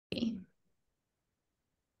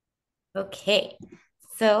Okay,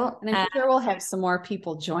 so And I'm sure we'll have some more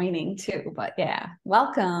people joining too, but yeah,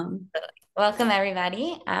 welcome. welcome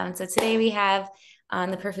everybody. So today we have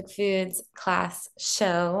on the Perfect Foods class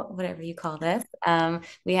show, whatever you call this,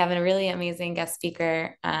 we have a really amazing guest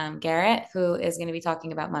speaker, Garrett, who is going to be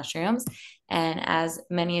talking about mushrooms. And as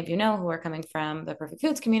many of you know who are coming from the Perfect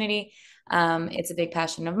Foods community, it's a big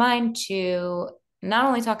passion of mine to not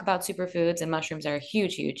only talk about superfoods, and mushrooms are a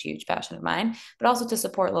huge, huge, huge passion of mine, but also to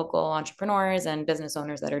support local entrepreneurs and business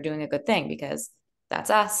owners that are doing a good thing because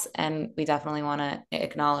that's us. And we definitely want to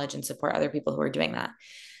acknowledge and support other people who are doing that.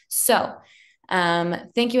 So,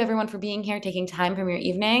 thank you everyone for being here, taking time from your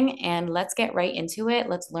evening, and let's get right into it.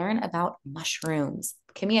 Let's learn about mushrooms.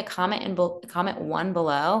 Give me a comment and comment one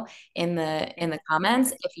below in the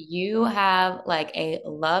comments if you have like a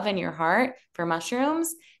love in your heart for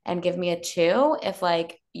mushrooms, and give me a two if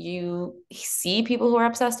like you see people who are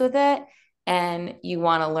obsessed with it and you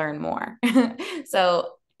want to learn more.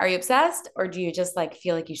 So are you obsessed, or do you just like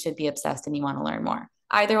feel like you should be obsessed and you want to learn more?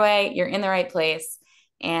 Either way, you're in the right place.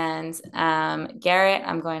 And Garrett,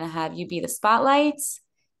 I'm going to have you be the spotlight.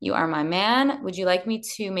 You are my man. Would you like me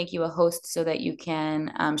to make you a host so that you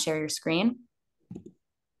can share your screen?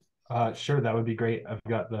 Sure, that would be great. I've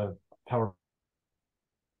got the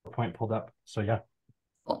PowerPoint pulled up. So yeah.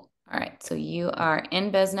 Cool. All right. So you are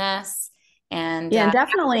in business, and Yeah, and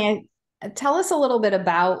definitely tell us a little bit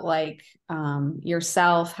about like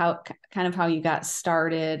yourself, how kind of how you got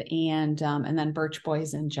started and then Birch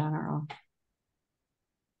Boys in general.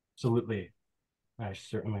 Absolutely. I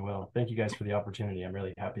certainly will. Thank you guys for the opportunity. I'm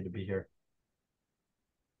really happy to be here.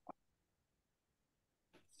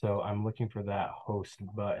 So I'm looking for that host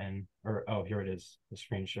button, or oh, here it is, the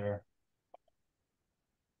screen share.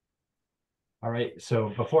 All right, so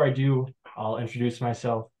before I do, I'll introduce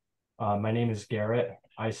myself. My name is Garrett.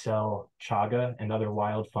 I sell chaga and other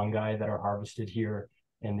wild fungi that are harvested here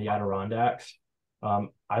in the Adirondacks.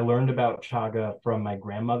 I learned about chaga from my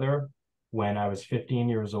grandmother when I was 15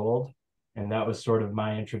 years old, and that was sort of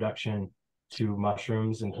my introduction to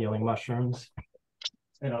mushrooms and healing mushrooms.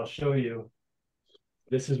 And I'll show you,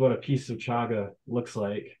 this is what a piece of chaga looks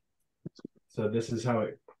like. So this is how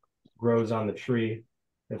it grows on the tree.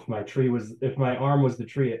 If my arm was the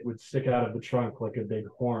tree, it would stick out of the trunk like a big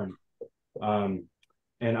horn. Um,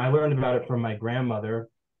 and I learned about it from my grandmother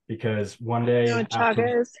because one You know day what after,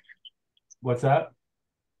 chaga is? what's that?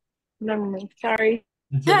 Never mind. Sorry.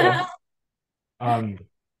 It's okay. Um,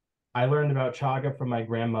 I learned about chaga from my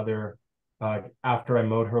grandmother after I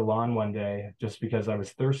mowed her lawn one day, just because I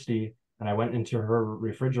was thirsty, and I went into her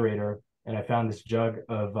refrigerator and I found this jug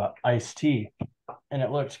of iced tea, and it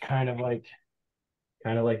looked kind of like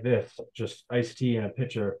this, just iced tea in a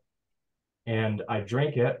pitcher, and I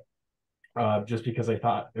drank it just because I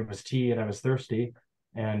thought it was tea and I was thirsty.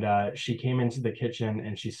 And she came into the kitchen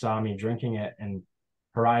and she saw me drinking it, and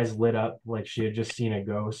her eyes lit up like she had just seen a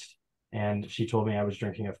ghost. And she told me I was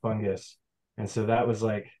drinking a fungus. And so that was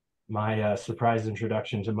like my surprise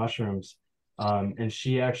introduction to mushrooms. And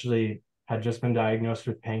she actually had just been diagnosed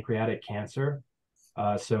with pancreatic cancer.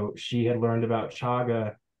 So she had learned about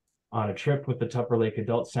chaga on a trip with the Tupper Lake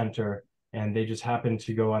Adult Center, and they just happened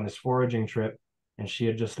to go on this foraging trip. And she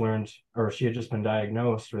had just learned, or she had just been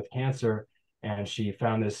diagnosed with cancer, and she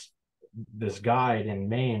found this guide in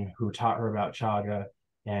Maine who taught her about chaga,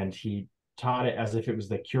 and he taught it as if it was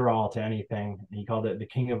the cure all to anything. And he called it the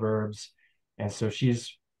king of herbs. And so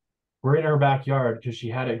we're in her backyard because she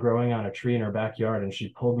had it growing on a tree in her backyard, and she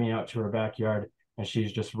pulled me out to her backyard, and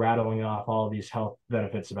she's just rattling off all of these health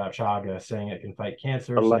benefits about chaga, saying it can fight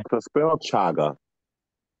cancer, saying, Alexa, spell chaga.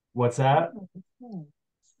 what's that?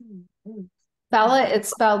 Spell it, it's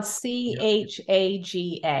spelled Yep.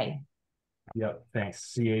 Chaga. Yep.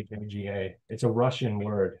 Thanks. Chaga. It's a Russian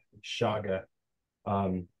word, shaga.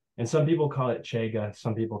 And some people call it chaga.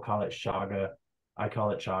 Some people call it shaga. I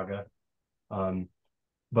call it chaga. Um,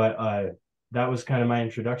 but that was kind of my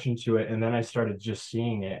introduction to it. And then I started just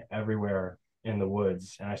seeing it everywhere in the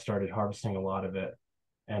woods, and I started harvesting a lot of it.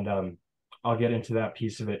 And I'll get into that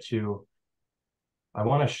piece of it too. I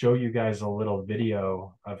want to show you guys a little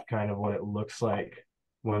video of kind of what it looks like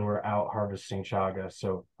when we're out harvesting chaga.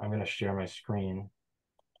 So I'm going to share my screen,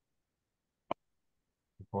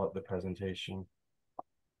 pull up the presentation.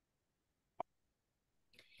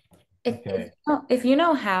 Okay. If you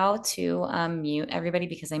know how to mute everybody,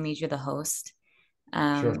 because I made you the host,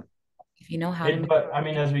 Sure. if you know how to mute. But I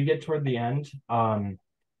mean, as we get toward the end,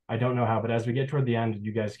 I don't know how, but as we get toward the end,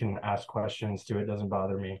 you guys can ask questions too. It doesn't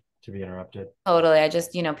bother me to be interrupted. Totally. I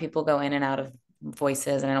just, people go in and out of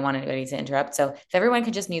voices and I don't want anybody to interrupt. So if everyone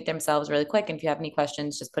could just mute themselves really quick, and if you have any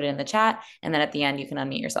questions, just put it in the chat. And then at the end, you can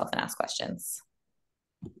unmute yourself and ask questions.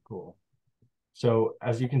 Cool. So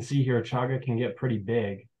as you can see here, chaga can get pretty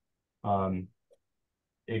big.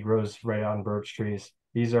 It grows right on birch trees.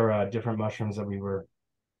 These are different mushrooms that we were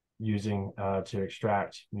using to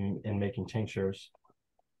extract in making tinctures.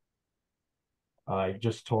 I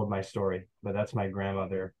just told my story, but that's my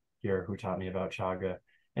grandmother here who taught me about chaga.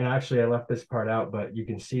 And actually, I left this part out, but you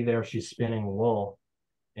can see there she's spinning wool.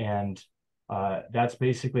 And that's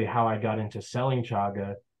basically how I got into selling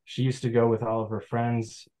chaga. She used to go with all of her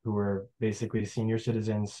friends who were basically senior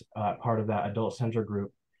citizens, part of that adult center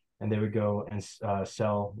group, and they would go and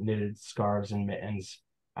sell knitted scarves and mittens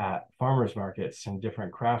at farmers markets and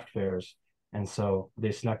different craft fairs. And so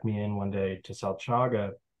they snuck me in one day to sell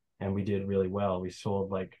chaga, and we did really well. We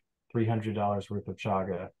sold like $300 worth of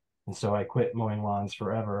chaga. And so I quit mowing lawns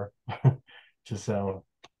forever to sell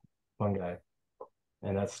fungi.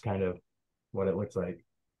 And that's kind of what it looks like.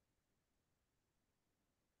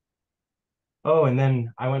 Oh, and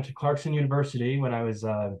then I went to Clarkson University when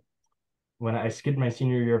I skipped my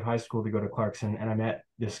senior year of high school to go to Clarkson, and I met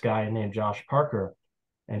this guy named Josh Parker.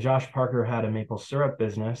 And Josh Parker had a maple syrup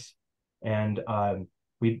business, and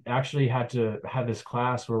we actually had to have this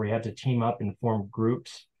class where we had to team up and form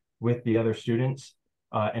groups with the other students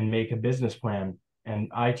and make a business plan.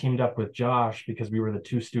 And I teamed up with Josh because we were the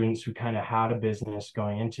two students who kind of had a business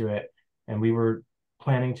going into it. And we were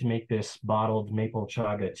planning to make this bottled maple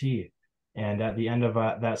chaga tea. And at the end of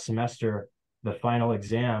that semester, the final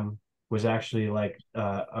exam was actually like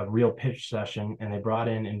a real pitch session. And they brought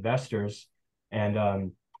in investors,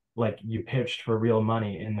 and like you pitched for real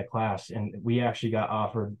money in the class. And we actually got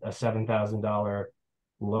offered a $7,000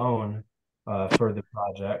 loan for the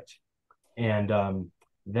project. And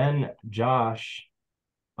then Josh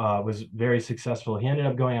was very successful. He ended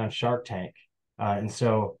up going on Shark Tank. And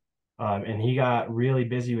he got really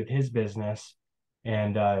busy with his business.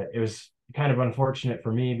 And it was kind of unfortunate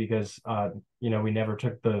for me because, we never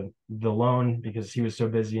took the loan because he was so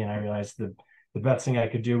busy. And I realized the best thing I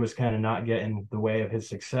could do was kind of not get in the way of his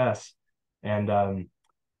success. And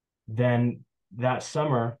then that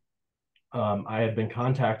summer, I had been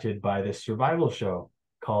contacted by this survival show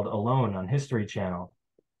called Alone on History Channel.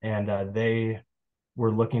 And they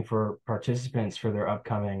were looking for participants for their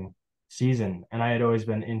upcoming season. And I had always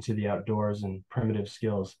been into the outdoors and primitive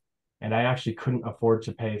skills. And I actually couldn't afford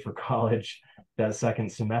to pay for college that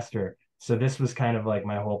second semester. So this was kind of like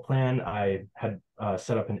my whole plan. I had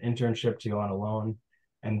set up an internship to go on Alone.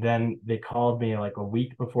 And then they called me like a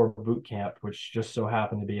week before boot camp, which just so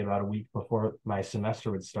happened to be about a week before my semester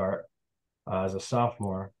would start as a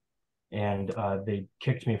sophomore. And they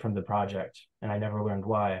kicked me from the project, and I never learned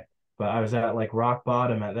why. But I was at like rock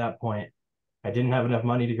bottom at that point. I didn't have enough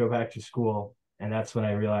money to go back to school. And that's when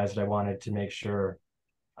I realized I wanted to make sure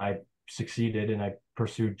I succeeded, and I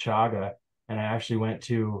pursued chaga. And I actually went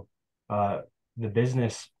to the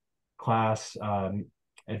business class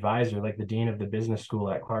advisor, like the dean of the business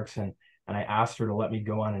school at Clarkson. And I asked her to let me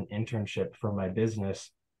go on an internship for my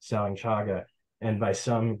business selling chaga. And by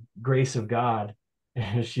some grace of God,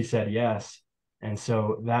 she said yes. And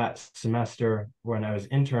so that semester when I was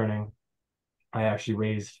interning, I actually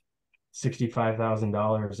raised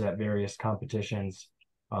 $65,000 at various competitions.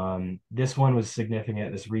 This one was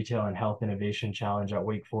significant, this Retail and Health Innovation Challenge at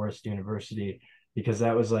Wake Forest University, because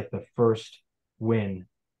that was like the first win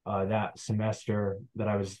that semester that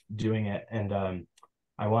I was doing it. And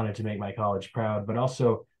I wanted to make my college proud, but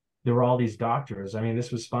also there were all these doctors. I mean,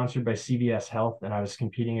 this was sponsored by CVS Health, and I was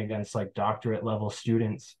competing against like doctorate level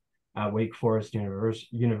students at Wake Forest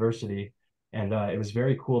University. And it was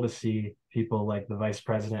very cool to see people like the vice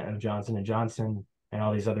president of Johnson & Johnson and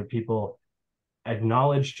all these other people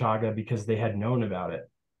acknowledge chaga because they had known about it.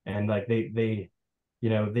 And like they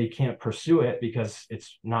can't pursue it because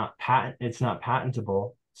it's not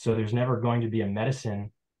patentable. So there's never going to be a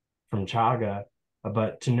medicine from chaga,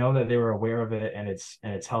 but to know that they were aware of it and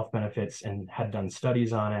its health benefits and had done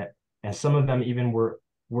studies on it, and some of them even were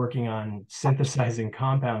working on synthesizing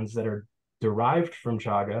compounds that are derived from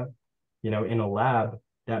chaga, in a lab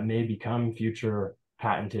that may become future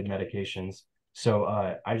patented medications. So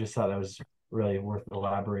I just thought that was really worth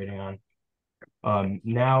elaborating on.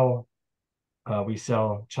 Now we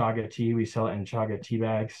sell chaga tea. We sell it in chaga tea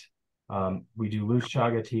bags. We do loose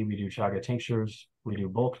chaga tea. We do chaga tinctures. We do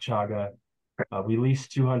bulk chaga. We lease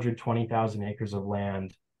 220,000 acres of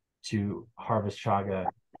land to harvest chaga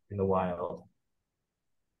in the wild.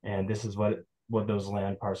 And this is what those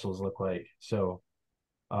land parcels look like. So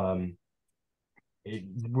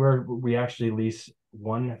we actually lease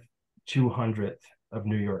one 200th of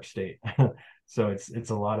New York State. So it's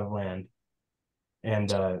a lot of land.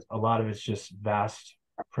 And a lot of it's just vast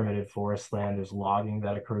primitive forest land. There's logging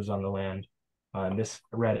that occurs on the land. And this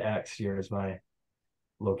red X here is my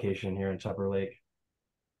location here in Tupper Lake.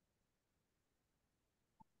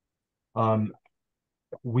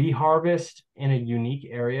 We harvest in a unique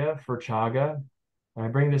area for chaga. And I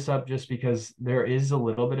bring this up just because there is a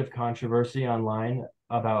little bit of controversy online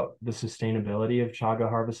about the sustainability of chaga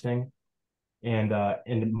harvesting and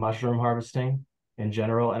in mushroom harvesting in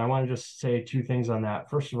general. And I want to just say two things on that.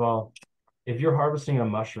 First of all, if you're harvesting a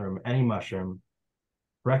mushroom, any mushroom,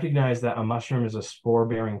 recognize that a mushroom is a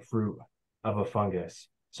spore-bearing fruit of a fungus.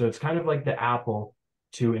 So it's kind of like the apple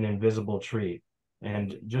to an invisible tree.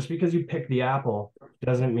 And just because you pick the apple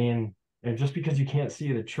doesn't mean, and just because you can't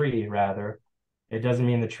see the tree, rather, it doesn't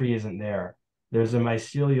mean the tree isn't there. There's a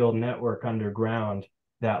mycelial network underground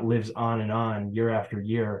that lives on year after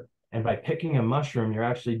year. And by picking a mushroom, you're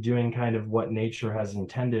actually doing kind of what nature has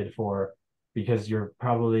intended for, because you're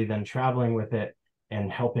probably then traveling with it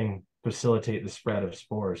and helping facilitate the spread of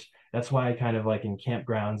spores. That's why kind of like in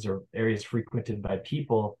campgrounds or areas frequented by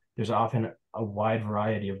people, there's often a wide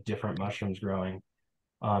variety of different mushrooms growing.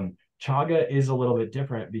 Chaga is a little bit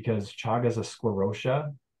different because chaga is a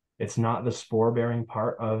sclerotia. It's not the spore-bearing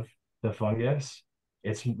part of the fungus.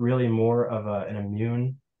 It's really more of an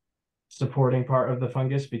immune supporting part of the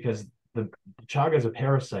fungus, because the chaga is a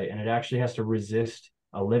parasite and it actually has to resist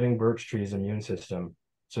a living birch tree's immune system.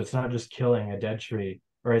 So it's not just killing a dead tree,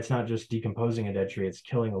 or it's not just decomposing a dead tree, it's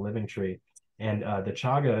killing a living tree. And the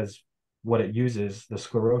chaga is what it uses, the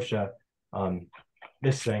sclerotia,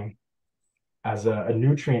 this thing, as a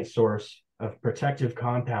nutrient source of protective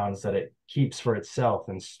compounds that it keeps for itself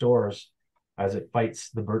and stores as it fights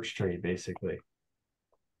the birch tree, basically.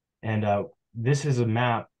 And this is a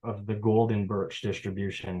map of the golden birch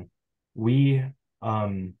distribution. We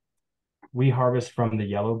harvest from the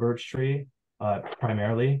yellow birch tree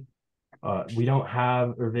primarily. We don't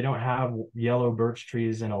have, or they don't have yellow birch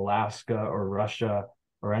trees in Alaska or Russia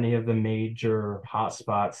or any of the major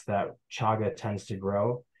hotspots that chaga tends to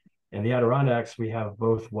grow. In the Adirondacks, we have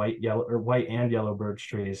both white and yellow birch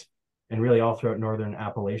trees, and really all throughout northern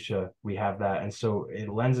Appalachia, we have that. And so it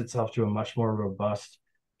lends itself to a much more robust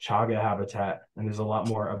chaga habitat, and there's a lot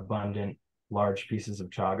more abundant, large pieces of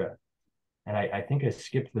chaga. And I think I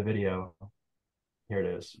skipped the video. Here it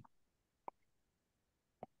is.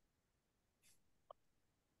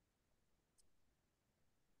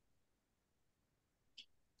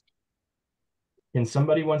 Can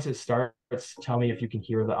somebody, once it starts, tell me if you can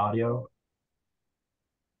hear the audio?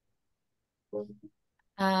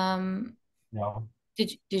 No.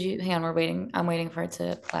 Did you hang on, we're waiting. I'm waiting for it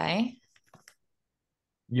to play.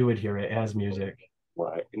 You would hear it. It has music.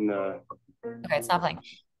 What in the Okay, it's not playing.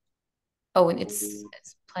 Oh, and it's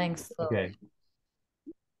playing slowly. Okay.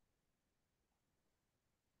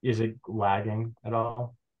 Is it lagging at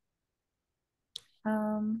all?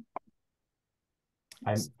 Um,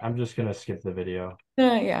 I'm just gonna skip the video.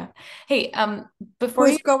 yeah. Hey, before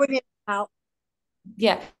you, Who's going in and out?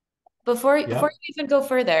 yeah, before Yeah. you even go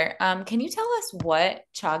further, can you tell us what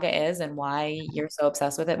chaga is and why you're so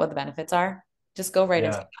obsessed with it, what the benefits are? Just go right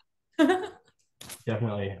into it.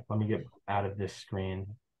 Definitely. Let me get out of this screen.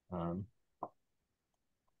 Oh,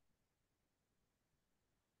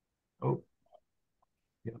 go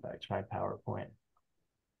back to my PowerPoint.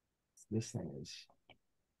 This thing is.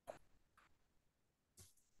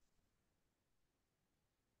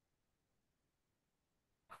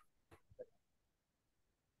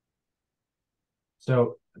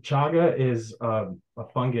 So chaga is a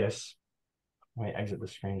fungus. Let me exit the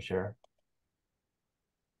screen share.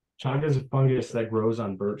 Chaga is a fungus that grows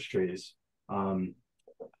on birch trees.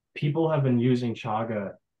 People have been using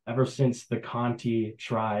chaga ever since the Conti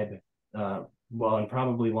tribe, well, and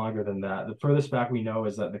probably longer than that. The furthest back we know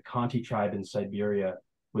is that the Conti tribe in Siberia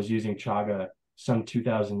was using chaga some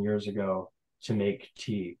 2,000 years ago to make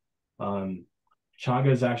tea.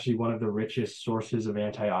 Chaga is actually one of the richest sources of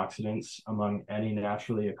antioxidants among any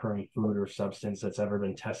naturally occurring food or substance that's ever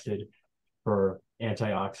been tested for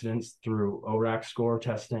antioxidants through ORAC score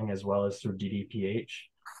testing, as well as through DDPH.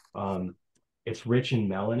 It's rich in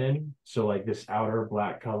melanin, so like this outer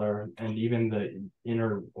black color and even the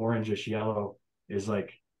inner orangish yellow is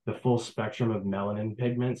like the full spectrum of melanin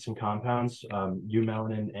pigments and compounds,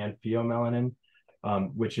 eumelanin and pheomelanin,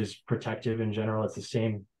 which is protective in general. It's the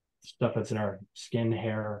same stuff that's in our skin,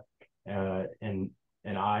 hair, and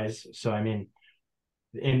eyes. So I mean,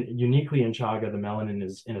 uniquely in chaga, the melanin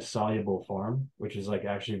is in a soluble form, which is like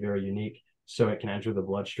actually very unique. So it can enter the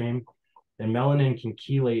bloodstream. And melanin can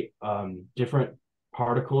chelate different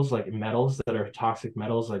particles like metals that are toxic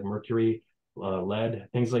metals like mercury, lead,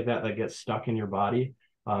 things like that get stuck in your body.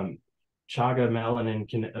 Chaga melanin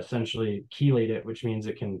can essentially chelate it, which means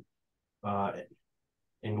it can,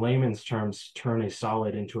 in layman's terms, turn a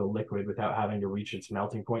solid into a liquid without having to reach its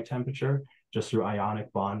melting point temperature, just through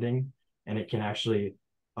ionic bonding. And it can actually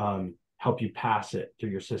help you pass it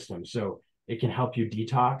through your system. So it can help you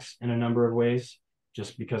detox in a number of ways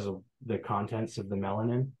just because of the contents of the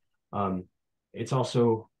melanin. It's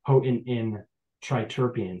also potent in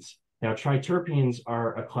triterpenes. Now, triterpenes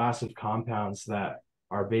are a class of compounds that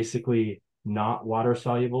are basically not water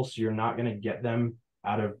soluble, so you're not going to get them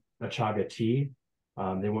out of a chaga tea.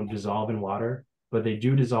 They won't dissolve in water, but they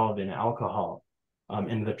do dissolve in alcohol.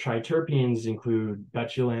 And the triterpenes include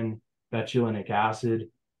betulin, betulinic acid,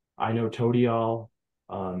 inositol,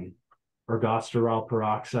 ergosterol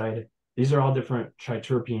peroxide. These are all different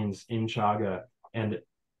triterpenes in chaga, and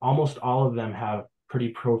almost all of them have pretty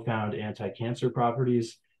profound anti-cancer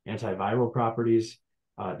properties, antiviral properties.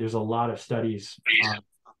 There's a lot of studies on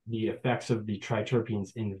the effects of the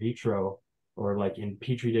triterpenes in vitro, or like in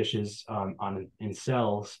petri dishes, in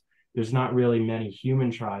cells. There's not really many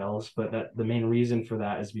human trials, but the main reason for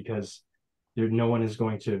that is because no one is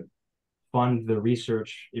going to fund the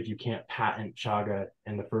research if you can't patent chaga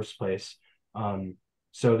in the first place.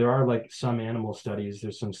 So there are like some animal studies.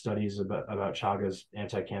 There's some studies about chaga's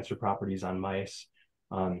anti-cancer properties on mice.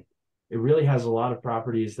 It really has a lot of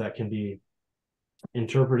properties that can be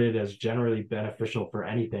interpreted as generally beneficial for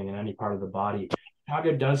anything in any part of the body.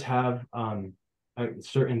 Chaga does have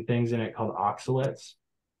certain things in it called oxalates.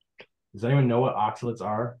 Does anyone know what oxalates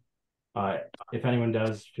are? If anyone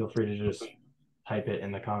does, feel free to just type it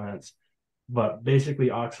in the comments. But basically,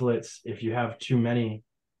 oxalates, if you have too many,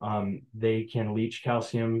 they can leach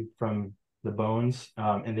calcium from the bones,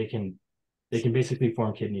 and they can basically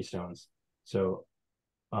form kidney stones. So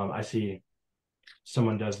I see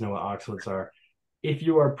someone does know what oxalates are. If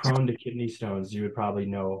you are prone to kidney stones, you would probably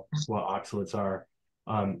know what oxalates are.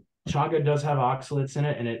 Chaga does have oxalates in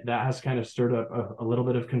it, and that has kind of stirred up a little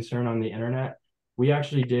bit of concern on the internet. We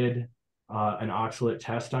actually did an oxalate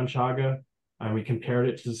test on chaga, and we compared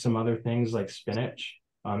it to some other things like spinach,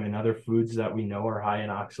 and other foods that we know are high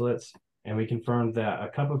in oxalates. And we confirmed that a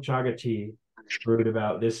cup of chaga tea brewed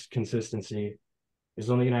about this consistency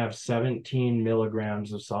is only going to have 17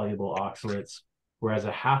 milligrams of soluble oxalates, whereas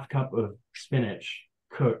a half cup of spinach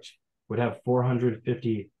cooked would have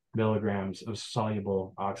 450 milligrams of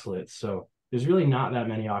soluble oxalates. So there's really not that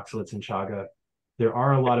many oxalates in chaga. There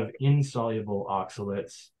are a lot of insoluble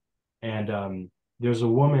oxalates. And there's a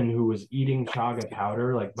woman who was eating chaga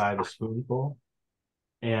powder like by the spoonful,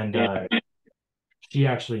 and she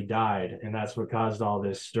actually died, and that's what caused all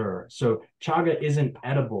this stir. So chaga isn't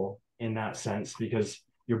edible in that sense because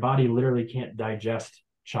your body literally can't digest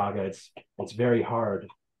chaga. It's very hard,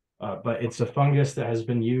 but it's a fungus that has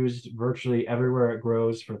been used virtually everywhere it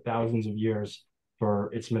grows for thousands of years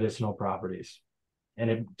for its medicinal properties.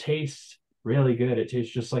 And it tastes really good. It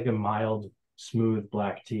tastes just like a mild, smooth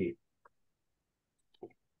black tea.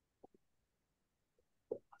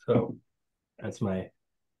 So that's my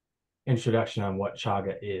introduction on what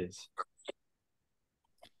chaga is.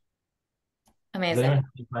 Amazing. Does anyone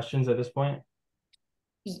have any questions at this point?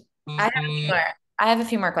 I have a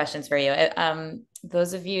few more questions for you.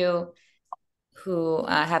 Those of you who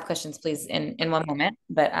have questions, please, in one moment.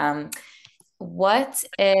 But what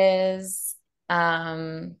is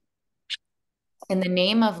in the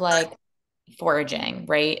name of like foraging,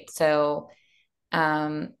 right? So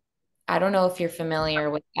I don't know if you're familiar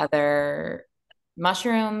with other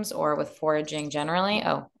mushrooms or with foraging generally.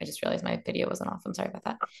 Oh, I just realized my video wasn't off. I'm sorry about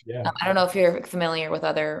that. Yeah. I don't know if you're familiar with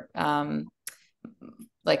other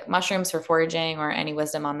like mushrooms for foraging or any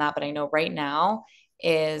wisdom on that, but I know right now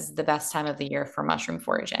is the best time of the year for mushroom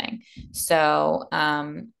foraging. So,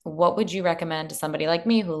 what would you recommend to somebody like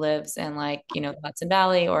me who lives in like, you know, the Hudson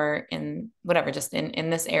Valley or in whatever, just in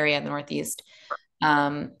this area, the Northeast,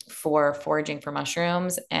 for foraging for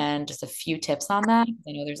mushrooms, and just a few tips on that?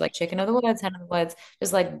 I know there's like chicken of the woods, hen of the woods,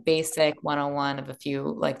 just like basic 101 of a few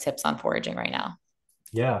like tips on foraging right now.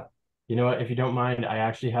 Yeah. You know what, if you don't mind, I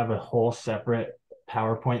actually have a whole separate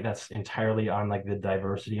PowerPoint that's entirely on like the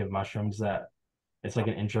diversity of mushrooms. That it's like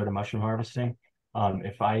an intro to mushroom harvesting.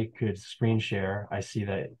 If I could screen share, I see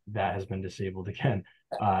that has been disabled again.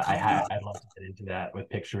 I'd love to get into that with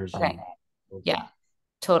pictures. Okay. And Yeah,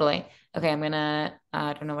 totally. Okay, I'm gonna,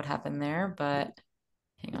 I don't know what happened there, but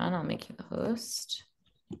hang on, I'll make you the host.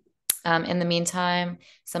 In the meantime,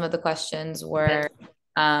 some of the questions were,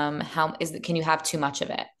 can you have too much of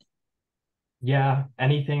it? yeah,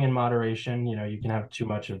 anything in moderation. You know, you can have too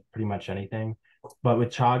much of pretty much anything. But with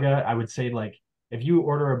chaga, I would say like if you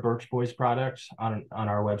order a Birch Boys product on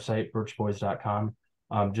our website, birchboys.com,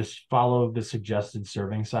 just follow the suggested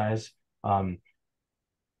serving size. And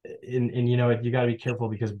you know, you got to be careful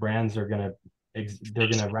because brands are they're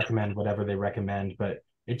gonna recommend whatever they recommend, but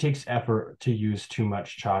it takes effort to use too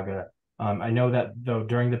much chaga. I know that though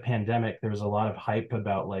during the pandemic there was a lot of hype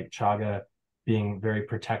about like chaga being very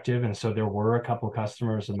protective, and so there were a couple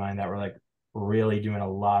customers of mine that were like really doing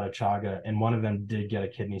a lot of chaga, and one of them did get a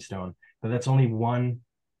kidney stone. But that's only one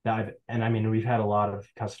that and I mean we've had a lot of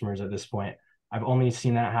customers at this point. I've only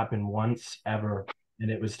seen that happen once ever,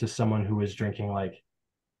 and it was to someone who was drinking like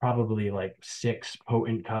probably like 6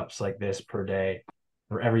 potent cups like this per day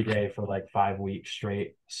or every day for like 5 weeks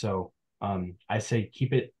straight. So I say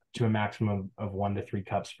keep it to a maximum of 1 to 3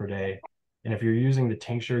 cups per day. And if you're using the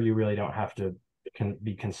tincture, you really don't have to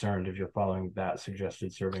be concerned if you're following that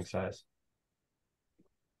suggested serving size.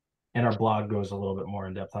 And our blog goes a little bit more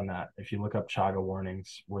in depth on that. If you look up chaga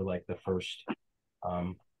warnings, we're like the first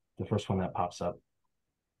one that pops up.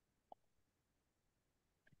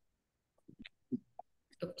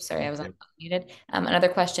 Oops, sorry, I was unmuted. Another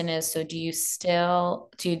question is, so do you distill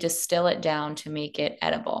it down to make it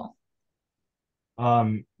edible?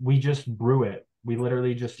 We just brew it. We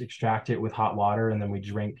literally just extract it with hot water and then we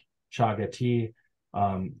drink chaga tea.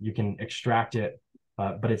 You can extract it,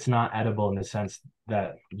 but it's not edible in the sense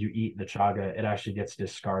that you eat the chaga. It actually gets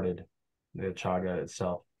discarded, the chaga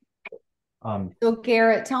itself. So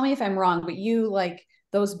Garrett, tell me if I'm wrong, but you like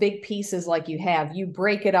those big pieces like you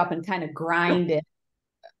break it up and kind of grind it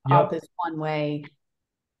up is one way.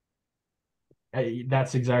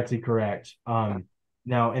 That's exactly correct.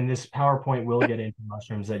 Now in this PowerPoint, we'll get into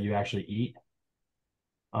mushrooms that you actually eat.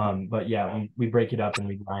 But yeah, we break it up and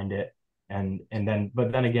we grind it.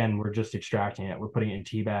 But then again, we're just extracting it. We're putting it in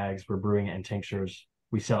tea bags. We're brewing it in tinctures.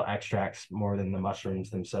 We sell extracts more than the mushrooms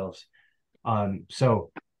themselves.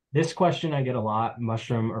 So this question I get a lot,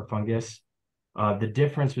 mushroom or fungus. The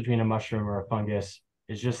difference between a mushroom or a fungus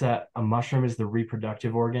is just that a mushroom is the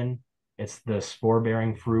reproductive organ. It's the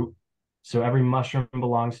spore-bearing fruit. So every mushroom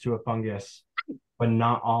belongs to a fungus, but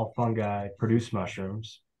not all fungi produce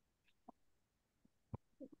mushrooms.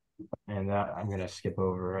 And that I'm going to skip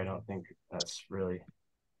over. I don't think that's really,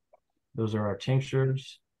 those are our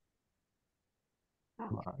tinctures.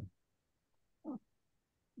 Come on.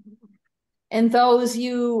 And those,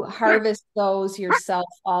 you harvest those yourself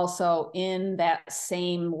also in that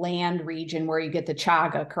same land region where you get the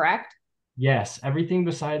chaga, correct? Yes, everything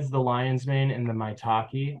besides the lion's mane and the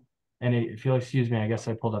maitake. And if you'll excuse me, I guess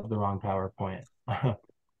I pulled up the wrong PowerPoint. I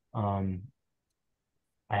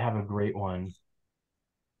have a great one.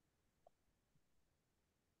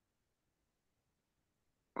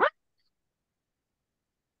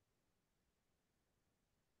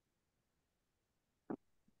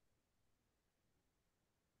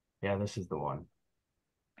 Yeah, this is the one.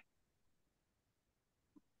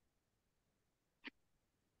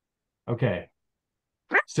 Okay.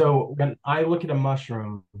 So when I look at a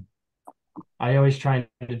mushroom, I always try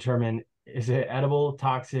and determine, is it edible,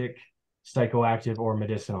 toxic, psychoactive, or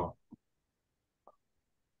medicinal?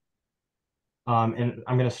 And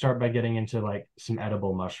I'm going to start by getting into like some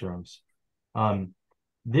edible mushrooms.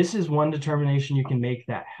 This is one determination you can make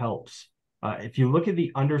that helps. If you look at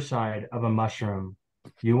the underside of a mushroom,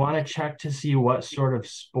 you want to check to see what sort of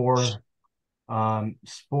spore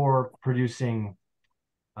producing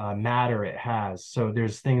matter it has. So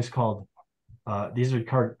there's things called, these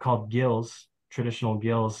are called gills, traditional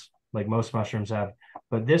gills, like most mushrooms have.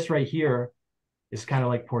 But this right here is kind of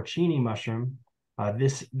like porcini mushroom.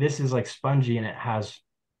 This is like spongy and it has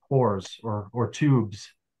pores or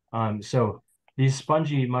tubes. So these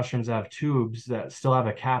spongy mushrooms have tubes that still have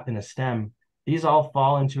a cap and a stem. These all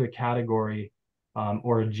fall into a category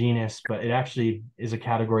or a genus, but it actually is a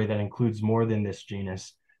category that includes more than this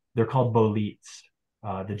genus. They're called boletes,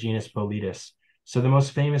 the genus Boletus. So the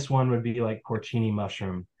most famous one would be like porcini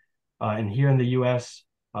mushroom. And here in the US,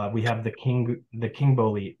 we have the king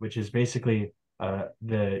bolete, which is basically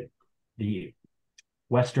the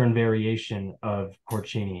Western variation of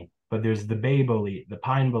porcini. But there's the bay bolete, the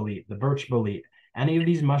pine bolete, the birch bolete. Any of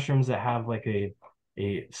these mushrooms that have like a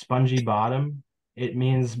spongy bottom, it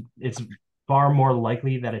means it's far more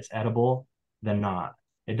likely that it's edible than not.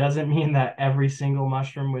 It doesn't mean that every single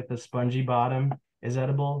mushroom with a spongy bottom is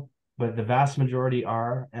edible, but the vast majority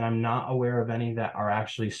are, and I'm not aware of any that are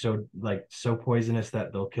actually so poisonous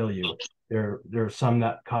that they'll kill you. There are some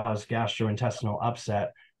that cause gastrointestinal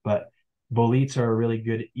upset, but boletes are a really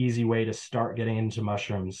good, easy way to start getting into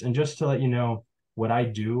mushrooms. And just to let you know what I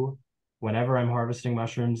do whenever I'm harvesting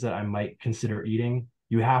mushrooms that I might consider eating,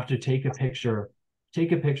 you have to take a picture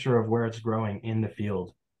of where it's growing in the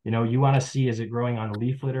field. You want to see, is it growing on a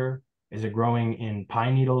leaf litter? Is it growing in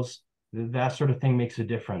pine needles? That sort of thing makes a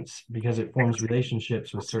difference because it forms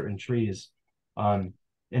relationships with certain trees. Um,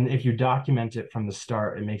 and if you document it from the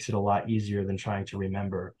start, it makes it a lot easier than trying to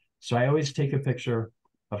remember. So I always take a picture,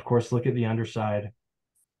 of course, look at the underside.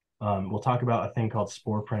 We'll talk about a thing called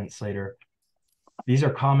spore prints later. These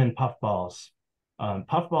are common puffballs.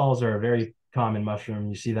 Puffballs are a very common mushroom.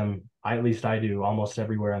 You see them, at least I do, almost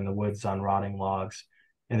everywhere in the woods on rotting logs.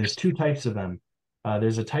 And there's two types of them.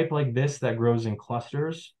 There's a type like this that grows in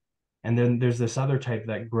clusters. And then there's this other type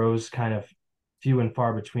that grows kind of few and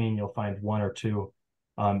far between. You'll find one or two.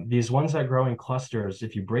 These ones that grow in clusters,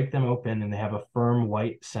 if you break them open and they have a firm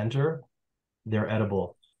white center, they're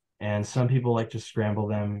edible. And some people like to scramble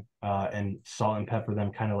them and salt and pepper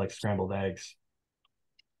them, kind of like scrambled eggs.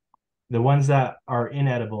 The ones that are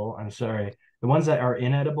inedible, the ones that are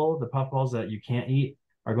inedible, the puffballs that you can't eat,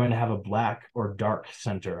 are going to have a black or dark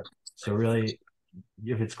center. So really,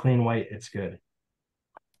 if it's clean white, it's good.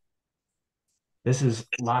 This is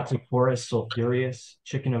lots of forest sulphureus,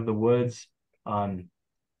 chicken of the woods.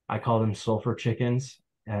 I call them sulfur chickens.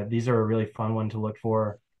 These are a really fun one to look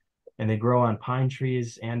for. And they grow on pine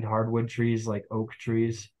trees and hardwood trees like oak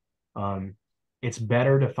trees. It's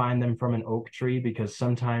better to find them from an oak tree because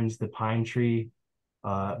sometimes the pine tree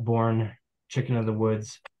born chicken of the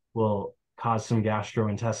woods will cause some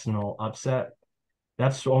gastrointestinal upset.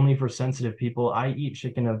 That's only for sensitive people. I eat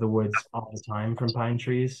chicken of the woods all the time from pine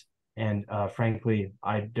trees. And frankly,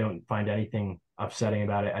 I don't find anything upsetting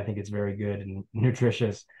about it. I think it's very good and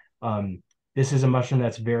nutritious. This is a mushroom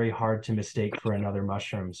that's very hard to mistake for another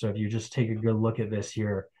mushroom. So if you just take a good look at this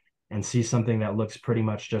here and see something that looks pretty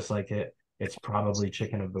much just like it, it's probably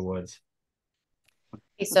chicken of the woods.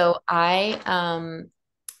 So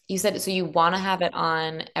you said so you want to have it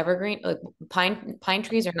on evergreen, like pine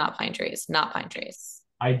trees or not pine trees? Not pine trees.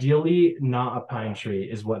 Ideally, not a pine tree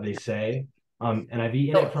is what they say. And I've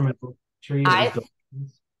eaten it So from a tree. It was I've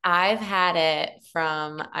delicious. I've had it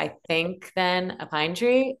from I think then a pine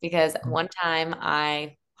tree because one time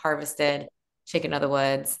I harvested chicken of the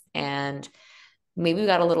woods and maybe we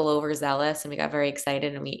got a little overzealous and we got very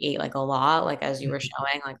excited and we ate like a lot, like as you were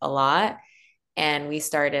showing, like a lot. And we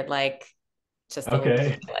started like just a little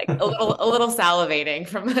Okay. like a little salivating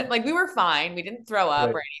from like we were fine. We didn't throw up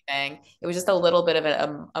Right. or anything. It was just a little bit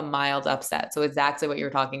of a mild upset. So exactly what you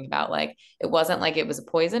were talking about. Like it wasn't like it was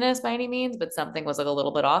poisonous by any means, but something was like a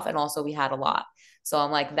little bit off. And also we had a lot. So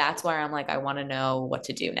I'm like, that's where I'm like, I want to know what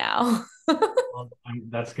to do now. Well,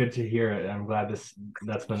 that's good to hear. I'm glad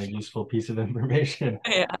that's been a useful piece of information.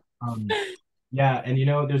 Yeah. Um, yeah, and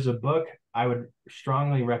there's a book I would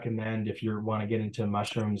strongly recommend if you want to get into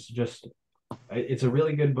mushrooms. It's a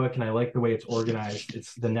really good book, and I like the way it's organized.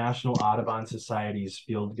 It's the National Audubon Society's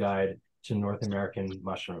Field Guide to North American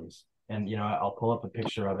Mushrooms, and I'll pull up a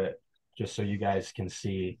picture of it just so you guys can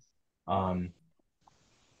see, um,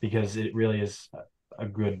 because it really is a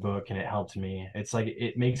good book and it helped me. It's like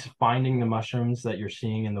it makes finding the mushrooms that you're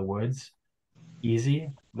seeing in the woods easy,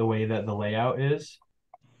 the way that the layout is.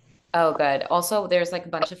 Oh, good. Also, there's like a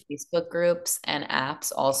bunch of Facebook groups and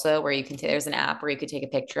apps also where you can there's an app where you could take a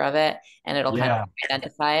picture of it and it'll kind of Yeah.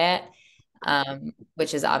 identify it,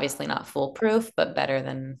 which is obviously not foolproof, but better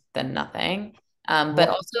than nothing. But Well,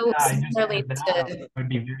 also yeah, I just similarly with that, to I would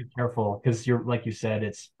be very careful because you're like you said,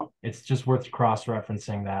 it's just worth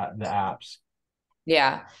cross-referencing that the apps.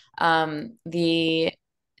 yeah, the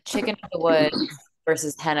chicken of the woods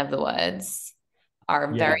versus hen of the woods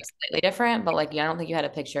are Yeah, very slightly different, but like, yeah, I don't think you had a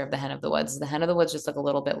picture of the hen of the woods. The hen of the woods just look a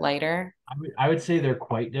little bit lighter. I would say they're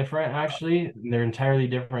quite different actually. They're entirely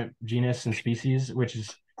different genus and species, which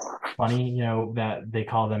is funny, that they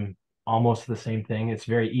call them almost the same thing. It's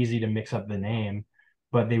very easy to mix up the name,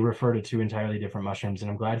 but they refer to two entirely different mushrooms. And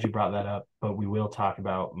I'm glad you brought that up, but we will talk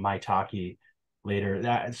about maitake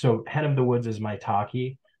later. So hen of the woods is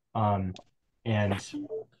maitake. Um, and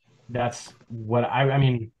that's what I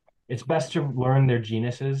mean, it's best to learn their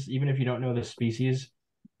genuses, even if you don't know the species.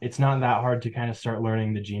 It's not that hard to kind of start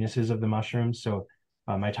learning the genuses of the mushrooms. So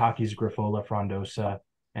maitake is Grifola frondosa,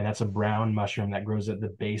 and that's a brown mushroom that grows at the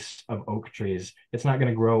base of oak trees. It's not going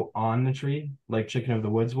to grow on the tree like chicken of the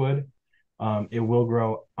woods would. It will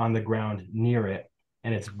grow on the ground near it,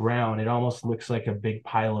 and it's brown. It almost looks like a big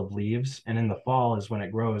pile of leaves. And in the fall is when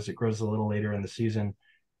it grows. It grows a little later in the season,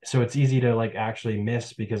 so it's easy to like actually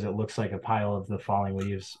miss because it looks like a pile of the falling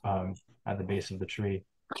leaves at the base of the tree.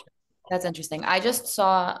 That's interesting. I just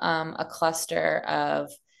saw a cluster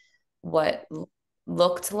of what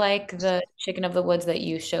looked like the chicken of the woods that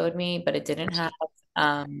you showed me, but it didn't have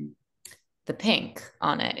um the pink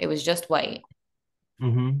on it. It was just white.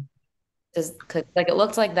 Mm-hmm. Just like it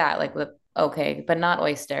looked like that, like with okay, but not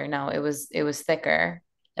oyster. No, it was thicker.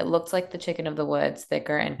 It looked like the chicken of the woods,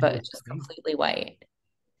 thicker and It but was it's just completely white.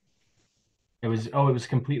 it was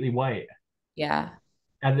completely white. Yeah,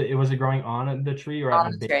 And it was it growing on the tree or at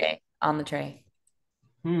on the the base? tray, on the tray.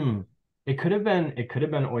 Hmm. It could have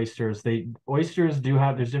been oysters. Oysters do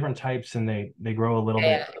have there's different types and they grow a little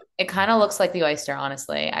Yeah, bit. it kind of looks like the oyster,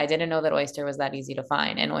 honestly. I didn't know that oyster was that easy to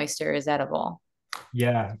find, and oyster is edible.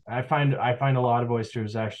 Yeah, I find a lot of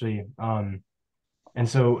oysters actually. And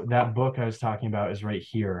so that book I was talking about is right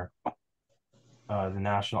here, the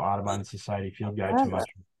National Audubon Society Field Guide to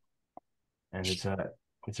Mushrooms, and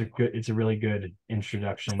it's a really good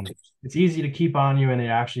introduction. It's easy to keep on you, and it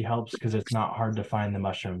actually helps because it's not hard to find the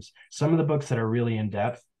mushrooms. Some of the books that are really in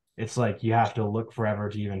depth, it's like you have to look forever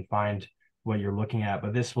to even find what you're looking at.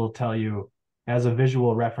 But this will tell you as a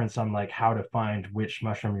visual reference on like how to find which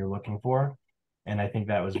mushroom you're looking for, and I think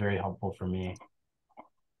that was very helpful for me.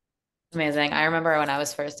 Amazing. I remember when I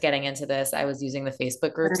was first getting into this, I was using the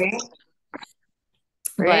Facebook groups, Right,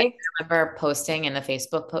 but right. I remember posting in the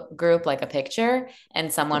Facebook group like a picture,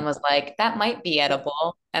 and someone was like, "That might be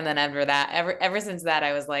edible." And then after that, ever since that,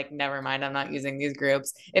 I was like, "Never mind, I'm not using these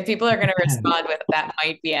groups. If people are going to respond with that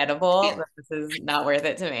might be edible, then this is not worth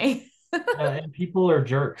it to me." And people are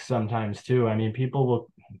jerks sometimes too. I mean, people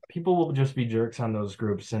will just be jerks on those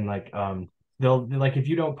groups and like they'll like if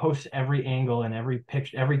you don't post every angle and every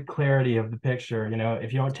picture, every clarity of the picture,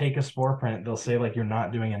 if you don't take a spore print, they'll say like you're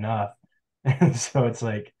not doing enough. And so it's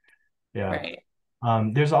like, yeah. Right.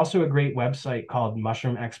 There's also a great website called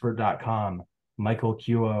mushroomexpert.com. Michael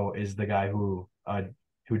Cuo is the guy who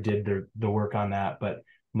did the work on that. But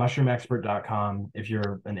mushroomexpert.com, if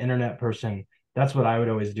you're an internet person, that's what I would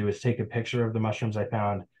always do is take a picture of the mushrooms I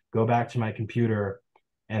found, go back to my computer,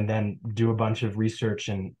 and then do a bunch of research.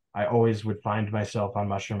 And I always would find myself on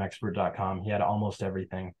mushroomexpert.com. He had almost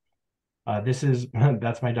everything. This is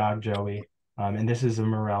that's my dog Joey. And this is a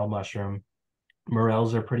morel mushroom.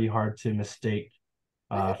 Morels are pretty hard to mistake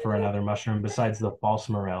for another mushroom besides the false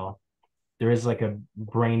morel. There is like a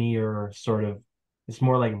brainier sort of, it's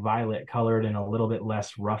more like violet colored and a little bit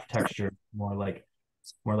less rough texture, more like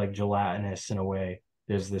gelatinous in a way.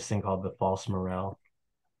 There's this thing called the false morel.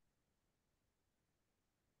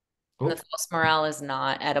 And the Oh, false morel is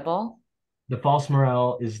not edible. the false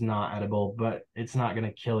morel is not edible, but it's not going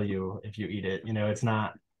to kill you if you eat it.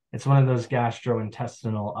 It's one of those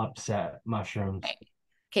gastrointestinal upset mushrooms. Right.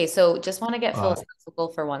 Okay, so just want to get Uh, philosophical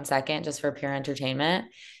for 1 second, just for pure entertainment.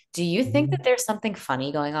 Do you think that mhm. there's something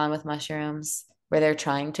funny going on with mushrooms where they're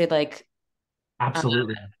trying to like,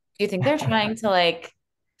 Absolutely. do you think they're trying to like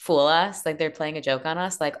fool us? Like they're playing a joke on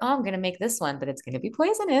us, like, oh, I'm gonna make this one, but it's gonna be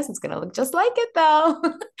poisonous. It's gonna look just like it though.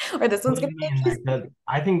 Or this What one's do gonna you make mean? you Like that?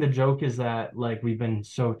 I think the joke is that like we've been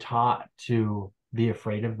so taught to be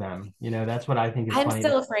afraid of them. That's what I think is I'm funny.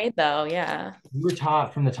 still afraid though, yeah. We were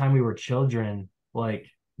taught from the time we were children, like,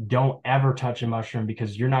 don't ever touch a mushroom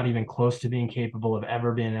because you're not even close to being capable of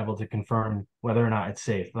ever being able to confirm whether or not it's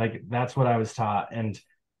safe. Like, that's what I was taught. And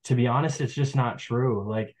to be honest, it's just not true.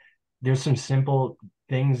 Like, there's some simple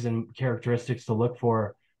things and characteristics to look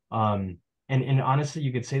for. And honestly,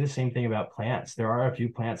 you could say the same thing about plants. There are a few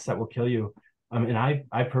plants that will kill you. And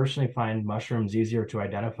I personally find mushrooms easier to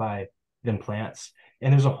identify than plants.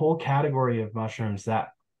 And there's a whole category of mushrooms that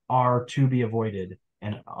are to be avoided.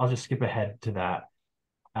 And I'll just skip ahead to that.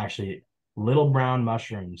 Actually, little brown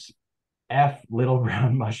mushrooms, F little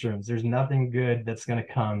brown mushrooms. There's nothing good that's going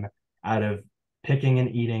to come out of picking and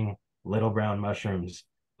eating little brown mushrooms.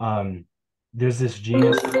 Um, there's this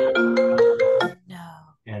genus, No.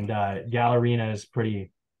 and Gallerina is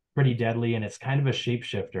pretty deadly, and it's kind of a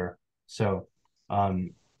shapeshifter. So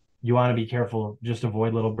um, you want to be careful. Just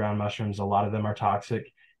avoid little brown mushrooms. A lot of them are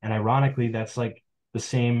toxic, and ironically, that's like the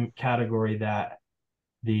same category that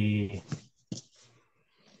the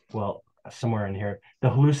well, somewhere in here, the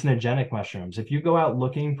hallucinogenic mushrooms. If you go out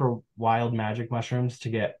looking for wild magic mushrooms to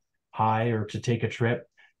get high or to take a trip,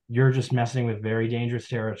 you're just messing with very dangerous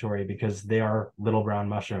territory because they are little brown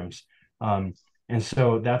mushrooms. Um, and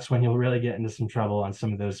so that's when you'll really get into some trouble on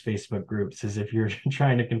some of those Facebook groups, is if you're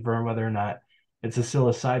trying to confirm whether or not it's a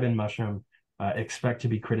psilocybin mushroom, expect to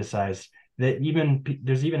be criticized. There's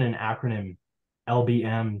even an acronym,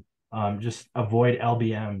 LBM. Just avoid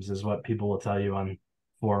LBMs is what people will tell you on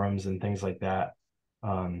forums and things like that.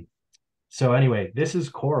 Um, so anyway, this is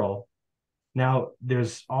coral. Now,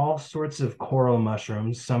 there's all sorts of coral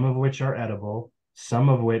mushrooms, some of which are edible, some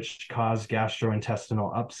of which cause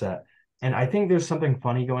gastrointestinal upset. And I think there's something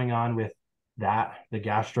funny going on with that, the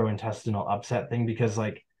gastrointestinal upset thing, because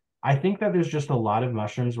like I think that there's just a lot of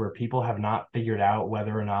mushrooms where people have not figured out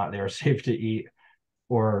whether or not they're safe to eat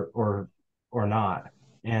or not.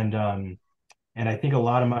 And I think a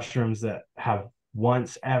lot of mushrooms that have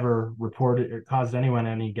once ever reported or caused anyone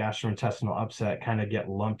any gastrointestinal upset kind of get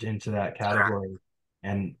lumped into that category,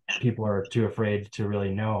 and people are too afraid to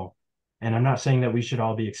really know. And I'm not saying that we should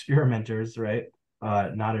all be experimenters, right?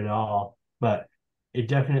 Not at all, but it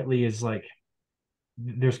definitely is like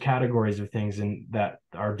there's categories of things and that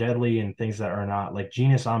are deadly and things that are not. Like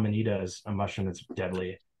genus Amanita is a mushroom that's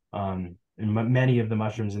deadly. And many of the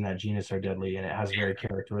mushrooms in that genus are deadly, and it has very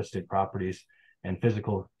characteristic properties and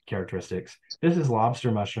physical characteristics. This is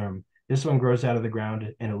lobster mushroom. This one grows out of the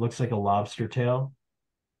ground and it looks like a lobster tail.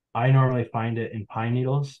 I normally find it in pine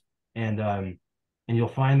needles, and you'll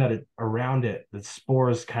find that around it, the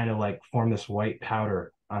spores kind of like form this white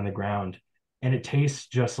powder on the ground, and it tastes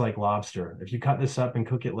just like lobster. If you cut this up and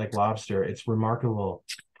cook it like lobster, it's remarkable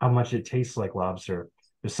how much it tastes like lobster.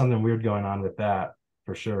 There's something weird going on with that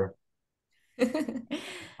for sure.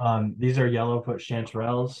 These are yellowfoot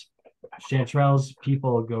chanterelles. Chanterelles,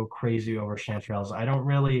 people go crazy over chanterelles.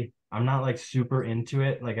 I'm not like super into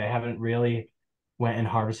it. Like I haven't really went and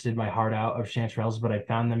harvested my heart out of chanterelles, but I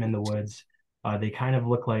found them in the woods. They kind of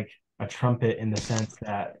look like a trumpet in the sense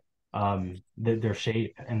that their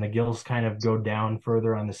shape and the gills kind of go down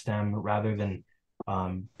further on the stem rather than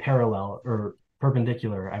parallel or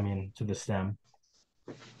perpendicular, I mean, to the stem.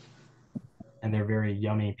 And they're very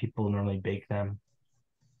yummy. People normally bake them.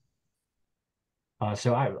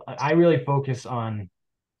 So I really focus on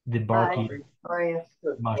the barky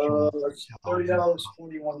mushrooms.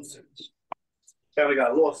 $30.41. Family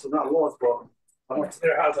got lost, so not lost, but I went to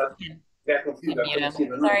their house. I got confused. I couldn't see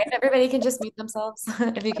the number. Sorry, if everybody can just mute themselves.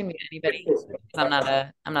 If you can mute anybody, because I'm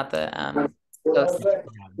not the host.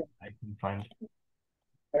 I can find.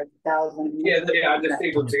 Yeah, I just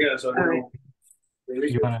stapled together. So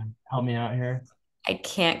You want to help me out here? I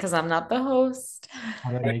can't because I'm not the host.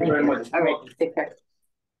 How do I Thank make you very it? much. All right, take care.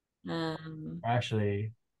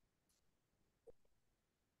 Actually,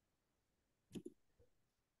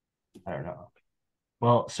 I don't know.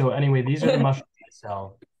 Well, so anyway, these are the mushrooms I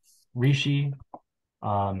sell. Reishi,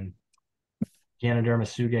 Ganoderma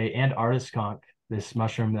suge, and artist conch, this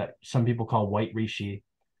mushroom that some people call white reishi.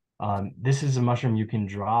 This is a mushroom you can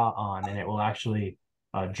draw on, and it will actually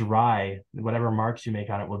dry. Whatever marks you make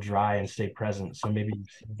on it will dry and stay present. So maybe you've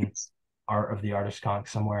seen art of the artist conch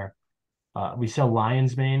somewhere. We sell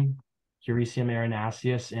lion's mane, Hericium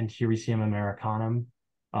erinaceus, and Hericium americanum.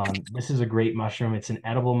 This is a great mushroom. It's an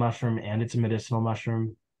edible mushroom and it's a medicinal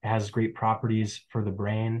mushroom. It has great properties for the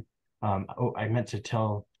brain. I meant to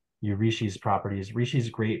tell you Rishi's properties. Reishi is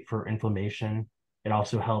great for inflammation. It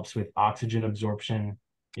also helps with oxygen absorption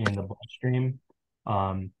in the bloodstream.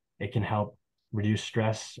 It can help reduce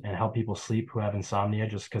stress and help people sleep who have insomnia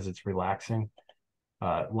just because it's relaxing.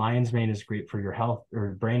 Lion's mane is great for your health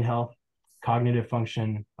or brain health, cognitive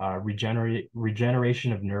function,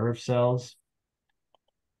 regeneration of nerve cells.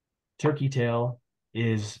 Turkey tail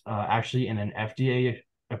is actually in an FDA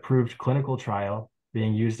approved clinical trial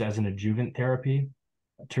being used as an adjuvant therapy.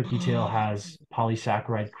 Turkey tail has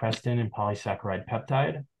polysaccharide crestin and polysaccharide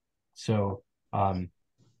peptide. So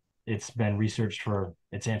it's been researched for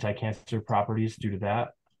its anti-cancer properties due to that.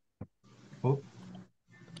 Oh.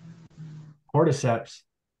 Cordyceps.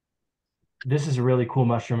 This is a really cool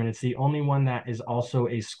mushroom, and it's the only one that is also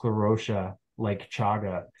a sclerotia like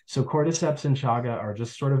chaga. So cordyceps and chaga are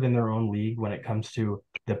just sort of in their own league when it comes to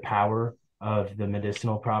the power of the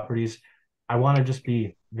medicinal properties. I want to just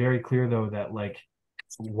be very clear, though, that like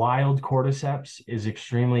wild cordyceps is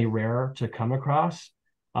extremely rare to come across.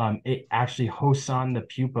 It actually hosts on the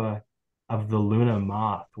pupa of the Luna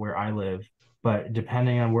moth where I live, but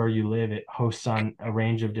depending on where you live, it hosts on a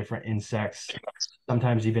range of different insects,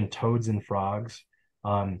 sometimes even toads and frogs.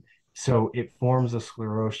 So it forms a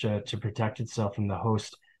sclerotia to protect itself from the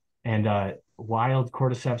host. And wild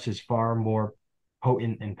cordyceps is far more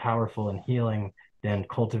potent and powerful and healing than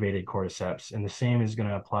cultivated cordyceps. And the same is going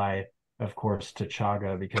to apply, of course, to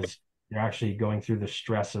chaga because they're actually going through the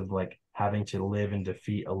stress of like having to live and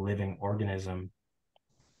defeat a living organism.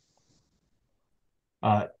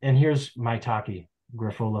 And here's maitake,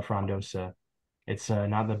 Grifola frondosa. It's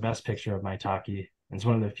not the best picture of maitake. It's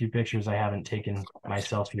one of the few pictures I haven't taken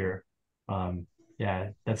myself here. Yeah,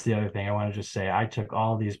 that's the other thing I want to just say. I took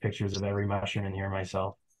all these pictures of every mushroom in here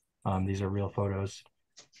myself. These are real photos.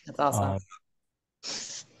 That's awesome.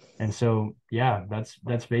 And so, yeah,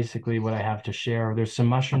 that's basically what I have to share. There's some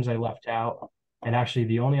mushrooms I left out. And actually,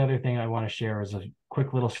 the only other thing I want to share is a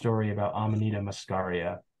quick little story about Amanita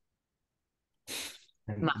muscaria.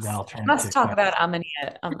 and then Must I'll turn it must to talk questions. about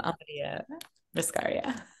Amanita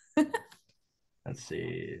muscaria. Let's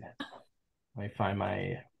see. Let me find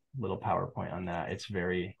my little PowerPoint on that. It's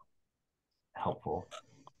very helpful.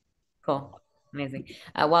 Cool. Amazing.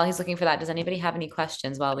 While he's looking for that, does anybody have any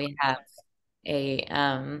questions while we have a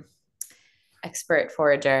expert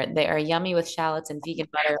forager? They are yummy with shallots and vegan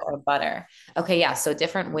butter or butter. Okay, yeah. So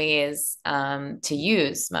different ways to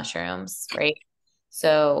use mushrooms, right?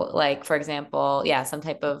 So, like for example, yeah, some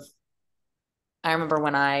type of I remember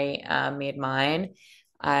when I made mine,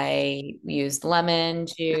 I used lemon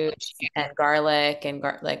juice and garlic and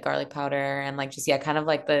like garlic powder and like just yeah, kind of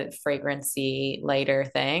like the fragrancy lighter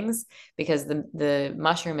things because the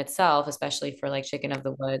mushroom itself, especially for like chicken of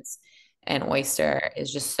the woods and oyster,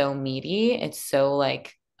 is just so meaty. It's so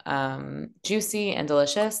like juicy and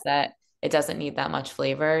delicious that it doesn't need that much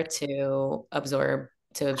flavor to absorb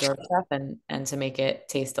stuff and to make it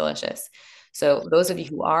taste delicious. So those of you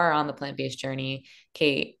who are on the plant-based journey,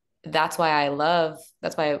 Kate, that's why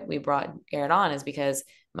we brought Garrett on is because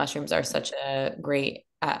mushrooms are such a great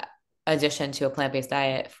addition to a plant-based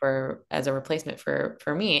diet for as a replacement for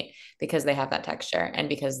meat because they have that texture and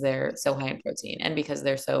because they're so high in protein and because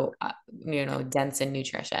they're so dense in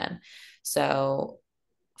nutrition. So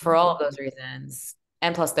for all of those reasons,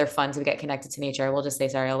 and plus they're fun to get connected to nature. We'll just say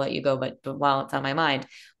sorry, I'll let you go, but while it's on my mind,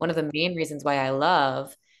 one of the main reasons why I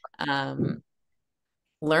love um,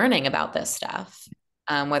 learning about this stuff,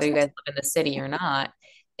 whether you guys live in the city or not,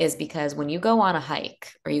 is because when you go on a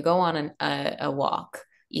hike or you go on a walk,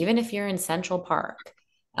 even if you're in Central Park,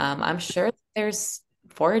 I'm sure there's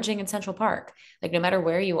foraging in Central Park. Like no matter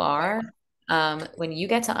where you are, when you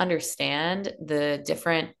get to understand the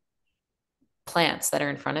different plants that are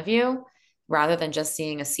in front of you rather than just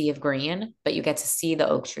seeing a sea of green, but you get to see the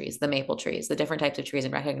oak trees, the maple trees, the different types of trees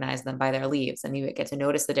and recognize them by their leaves. And you get to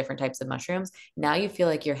notice the different types of mushrooms. Now you feel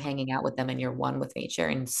like you're hanging out with them and you're one with nature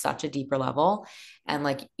in such a deeper level. And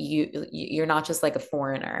like you're not just like a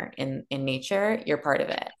foreigner in nature, you're part of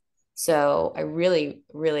it. So I really,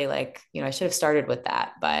 really like, I should have started with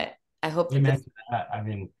that, but I hope You that this, mentioned that. I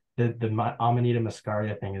mean, the Amanita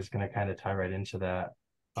muscaria thing is going to kind of tie right into that.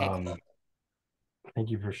 okay, Um,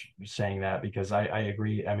 Thank you for saying that because I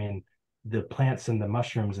agree. I mean, the plants and the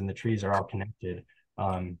mushrooms and the trees are all connected.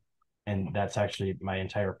 Um, and that's actually my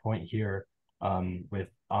entire point here with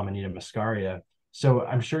Amanita muscaria. So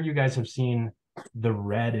I'm sure you guys have seen the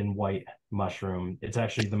red and white mushroom. It's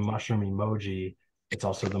actually the mushroom emoji. It's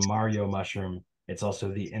also the Mario mushroom. It's also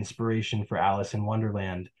the inspiration for Alice in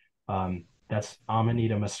Wonderland. That's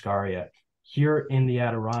Amanita muscaria. Here in the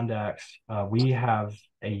Adirondacks, we have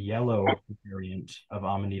a yellow variant of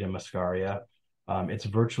Amanita muscaria. It's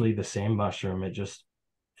virtually the same mushroom. It just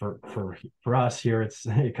for us here,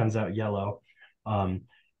 it comes out yellow. Um,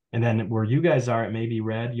 and then where you guys are, it may be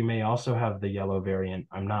red. You may also have the yellow variant.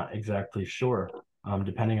 I'm not exactly sure.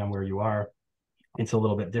 Depending on where you are, it's a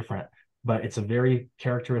little bit different, but it's a very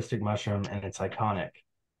characteristic mushroom and it's iconic.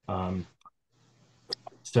 Um,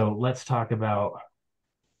 so let's talk about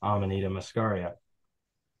Amanita muscaria.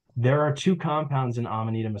 There are two compounds in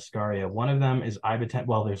Amanita muscaria. One of them is ibotenic.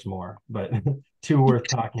 Well, there's more, but two worth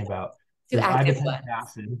talking about. two There's active ibotenic ones.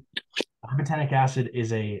 acid. Ibotenic acid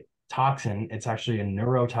is a toxin. It's actually a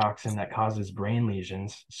neurotoxin that causes brain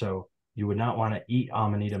lesions. So you would not want to eat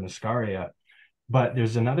Amanita muscaria. But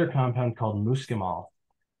there's another compound called muscimol.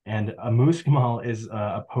 And a muscimol is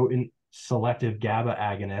a potent selective GABA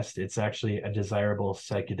agonist. It's actually a desirable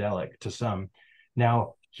psychedelic to some.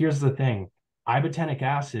 Now, here's the thing. Ibotenic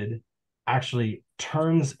acid actually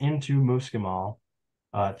turns into muscimol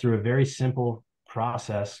through a very simple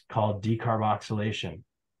process called decarboxylation.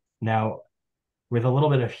 Now, with a little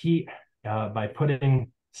bit of heat, by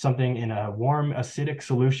putting something in a warm acidic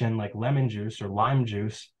solution like lemon juice or lime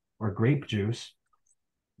juice or grape juice,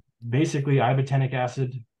 basically ibotenic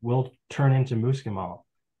acid will turn into muscimol.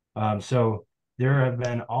 So there have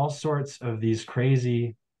been all sorts of these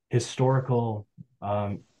crazy historical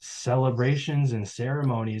celebrations and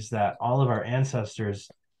ceremonies that all of our ancestors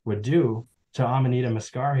would do to Amanita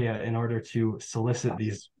muscaria in order to solicit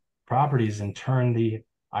these properties and turn the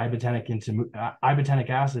ibotenic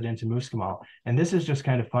acid into muscimol. And this is just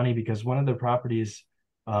kind of funny because one of the properties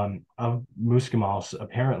of muscimol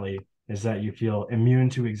apparently is that you feel immune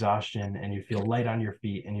to exhaustion and you feel light on your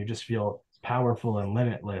feet and you just feel powerful and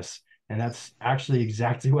limitless. And that's actually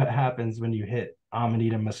exactly what happens when you hit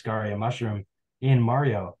Amanita muscaria mushroom in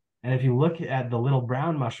Mario. And if you look at the little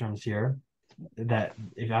brown mushrooms here, that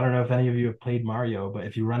if I don't know if any of you have played Mario, but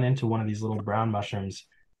if you run into one of these little brown mushrooms,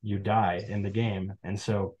 you die in the game. And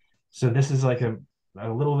so this is like a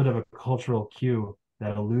little bit of a cultural cue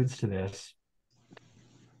that alludes to this.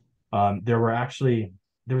 there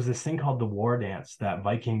was this thing called the war dance that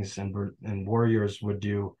Vikings and warriors would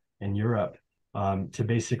do in Europe, to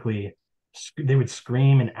basically, they would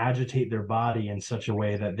scream and agitate their body in such a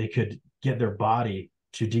way that they could get their body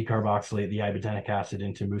to decarboxylate the ibotenic acid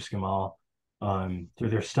into muscimol, through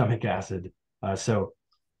their stomach acid.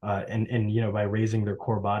 And by raising their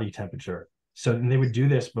core body temperature. So they would do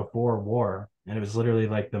this before war, and it was literally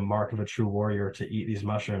like the mark of a true warrior to eat these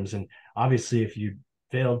mushrooms. And obviously, if you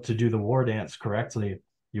failed to do the war dance correctly,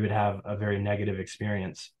 you would have a very negative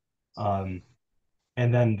experience. And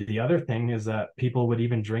then the other thing is that people would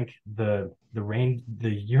even drink the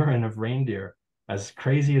urine of reindeer. As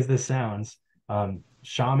crazy as this sounds,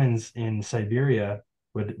 shamans in Siberia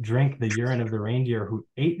would drink the urine of the reindeer who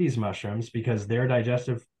ate these mushrooms, because their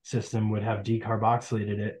digestive system would have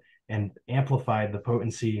decarboxylated it and amplified the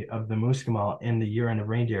potency of the muscimol in the urine of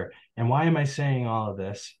reindeer. And why am I saying all of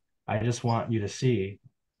this? I just want you to see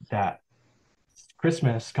that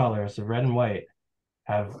Christmas colors of red and white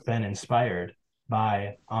have been inspired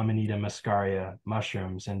by Amanita muscaria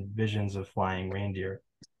mushrooms and visions of flying reindeer.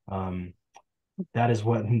 That is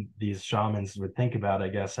what these shamans would think about, I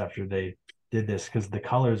guess, after they did this, because the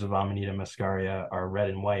colors of Amanita muscaria are red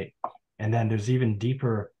and white. And then there's even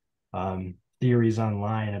deeper theories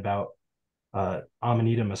online about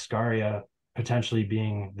Amanita muscaria potentially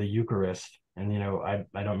being the Eucharist. And,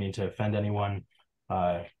 I don't mean to offend anyone.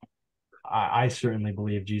 I certainly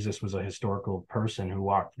believe Jesus was a historical person who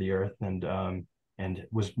walked the earth and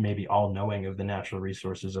was maybe all knowing of the natural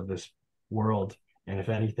resources of this world. And if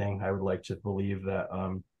anything, I would like to believe that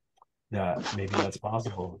that maybe that's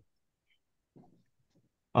possible.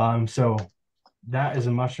 So that is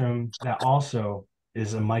a mushroom that also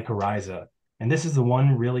is a mycorrhiza. And this is the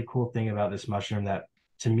one really cool thing about this mushroom that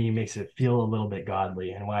to me makes it feel a little bit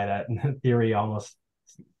godly, and why that theory almost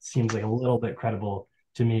seems like a little bit credible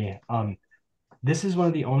to me. This is one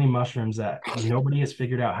of the only mushrooms that nobody has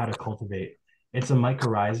figured out how to cultivate. It's a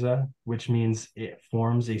mycorrhiza, which means it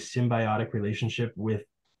forms a symbiotic relationship with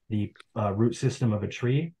the root system of a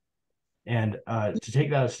tree. And to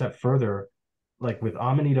take that a step further, like with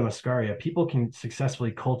Amanita muscaria, people can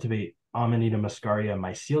successfully cultivate Amanita muscaria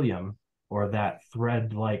mycelium, or that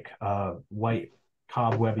thread-like white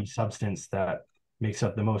cobwebby substance that makes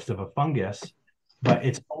up the most of a fungus. But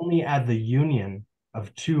it's only at the union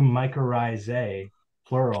of two mycorrhizae,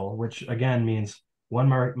 plural, which again means one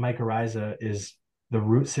mycorrhiza is the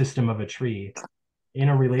root system of a tree in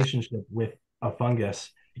a relationship with a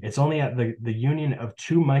fungus. It's only at the union of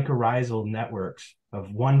two mycorrhizal networks of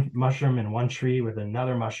one mushroom in one tree with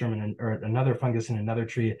another mushroom or another fungus in another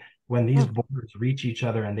tree, when these borders reach each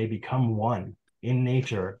other and they become one in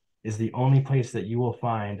nature, is the only place that you will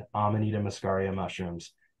find Amanita muscaria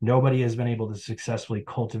mushrooms. Nobody has been able to successfully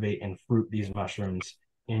cultivate and fruit these mushrooms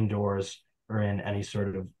indoors or in any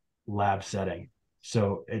sort of lab setting.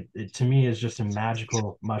 So it to me is just a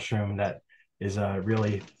magical mushroom that is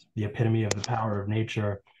really the epitome of the power of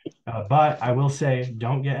nature. But I will say,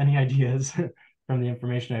 don't get any ideas from the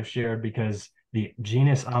information I've shared, because the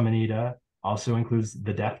genus Amanita also includes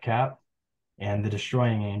the death cap and the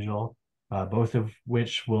destroying angel, both of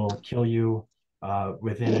which will kill you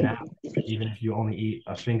within an hour, even if you only eat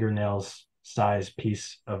a fingernail's size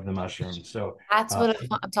piece of the mushroom. So That's what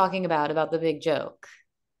I'm talking about the big joke.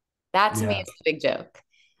 That to me yeah, is the big joke.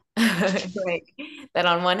 Like that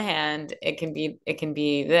on one hand, it can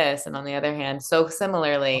be this, and on the other hand, so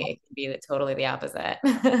similarly, it can be totally the opposite.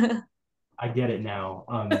 I get it now,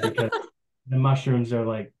 because the mushrooms are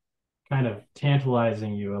like kind of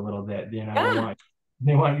tantalizing you a little bit. Yeah.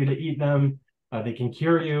 They want you to eat them. They can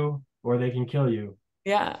cure you or they can kill you.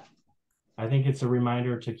 Yeah. I think it's a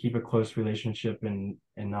reminder to keep a close relationship and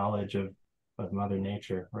knowledge of Mother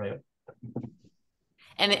Nature, right?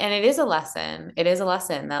 And it is a lesson. It is a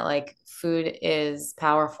lesson that like food is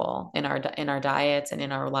powerful in our diets and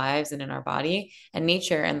in our lives and in our body, and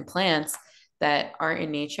nature and plants that aren't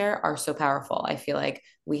in nature are so powerful. I feel like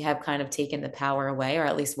we have kind of taken the power away, or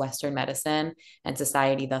at least Western medicine and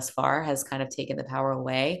society thus far has kind of taken the power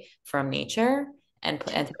away from nature, and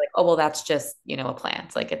like, oh well, that's just, a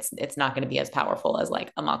plant. Like it's not going to be as powerful as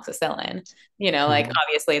like amoxicillin. Like Mhm.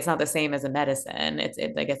 obviously it's not the same as a medicine.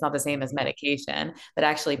 Like it's not the same as medication, but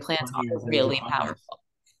actually plants Funny are is there's a really fungus. powerful.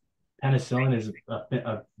 Penicillin is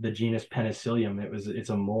the genus Penicillium. It's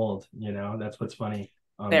a mold. That's what's funny.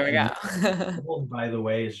 There we And go. mold, by the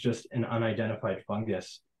way, is just an unidentified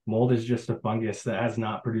fungus. Mold is just a fungus that has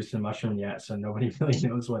not produced a mushroom yet, so nobody really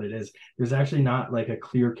knows what it is. There's actually not like a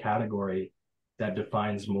clear category that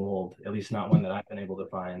defines mold, at least not one that I've been able to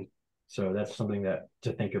find. So that's something that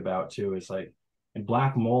to think about too, is like, and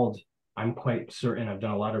black mold I'm quite certain, I've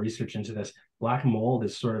done a lot of research into this, black mold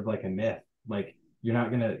is sort of like a myth. Like you're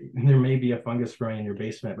not gonna, there may be a fungus growing in your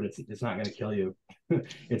basement, but it's not gonna kill you.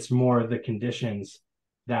 It's more the conditions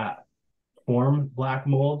that form black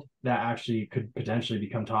mold that actually could potentially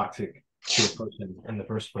become toxic to a person in the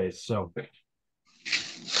first place. So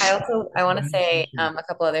I want to say a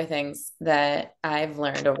couple other things that I've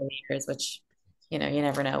learned over the years, which you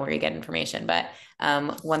never know where you get information. But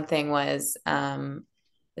one thing was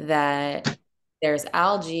that there's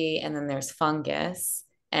algae and then there's fungus,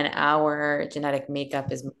 and our genetic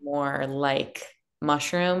makeup is more like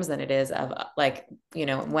mushrooms than it is of like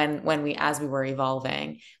when we as we were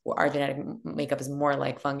evolving, our genetic makeup is more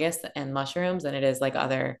like fungus and mushrooms than it is like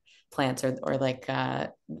other plants or like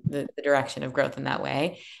the direction of growth in that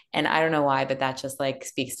way. And I don't know why, but that just like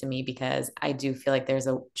speaks to me because I do feel like there's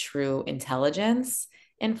a true intelligence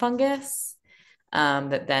in fungus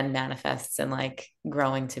that then manifests in like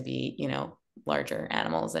growing to be, larger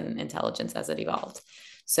animals and intelligence as it evolved.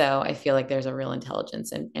 So I feel like there's a real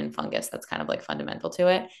intelligence in fungus that's kind of like fundamental to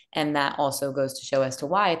it. And that also goes to show as to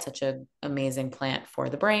why it's such an amazing plant for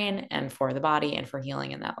the brain and for the body and for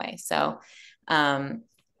healing in that way. So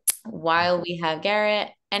while we have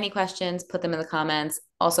Garrett, any questions, put them in the comments.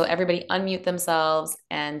 Also, everybody unmute themselves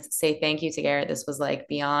and say thank you to Garrett. This was like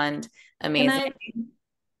beyond amazing.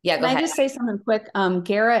 Yeah, go Can I ahead. just say something quick?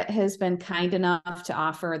 Garrett has been kind enough to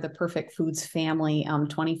offer the Perfect Foods family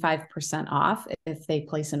 25% off if they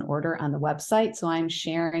place an order on the website. So I'm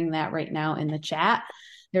sharing that right now in the chat.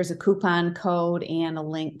 There's a coupon code and a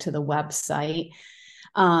link to the website.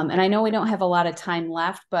 And I know we don't have a lot of time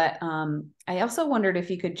left, but I also wondered if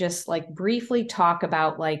you could just like briefly talk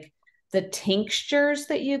about like the tinctures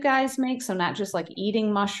that you guys make. So not just like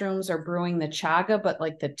eating mushrooms or brewing the chaga, but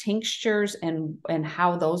like the tinctures and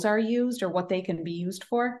how those are used or what they can be used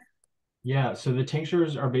for. Yeah, so the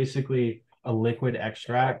tinctures are basically a liquid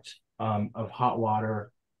extract of hot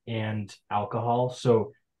water and alcohol.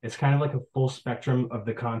 So it's kind of like a full spectrum of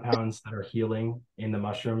the compounds that are healing in the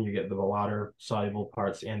mushroom. You get the water soluble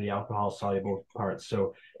parts and the alcohol soluble parts.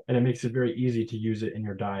 So, and it makes it very easy to use it in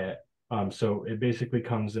your diet. So it basically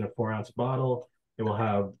comes in a 4-ounce bottle. It will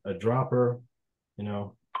have a dropper.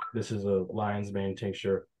 This is a lion's mane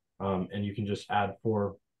tincture, and you can just add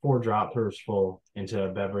four droppers full into a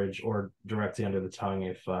beverage or directly under the tongue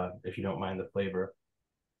if you don't mind the flavor.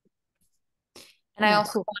 And I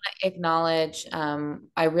also want to acknowledge,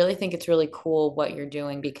 I really think it's really cool what you're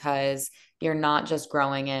doing because you're not just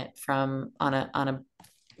growing it from on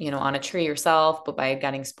a tree yourself, but by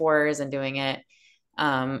getting spores and doing it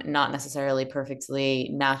not necessarily perfectly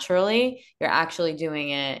naturally. You're actually doing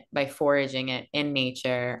it by foraging it in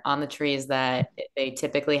nature on the trees that they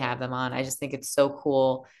typically have them on. I just think it's so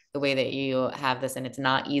cool the way that you have this, and it's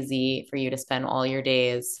not easy for you to spend all your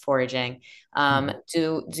days foraging.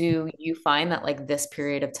 Do you find that like this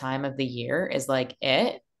period of time of the year is like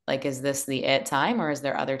it? Like, is this the it time, or is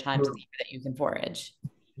there other times of the year that you can forage?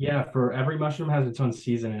 Yeah, for every mushroom has its own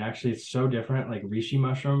season, and actually it's so different. Like reishi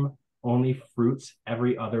mushroom only fruits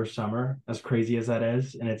every other summer, as crazy as that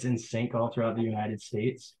is, and it's in sync all throughout the United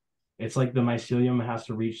States. It's like the mycelium has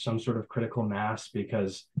to reach some sort of critical mass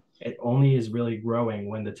because it only is really growing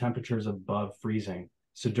when the temperature is above freezing.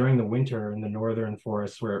 So during the winter in the northern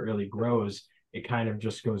forests where it really grows, it kind of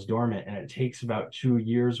just goes dormant, and it takes about 2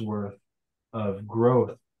 years worth of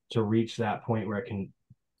growth to reach that point where it can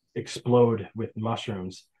explode with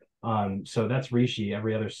mushrooms. So that's reishi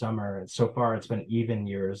every other summer. And so far it's been even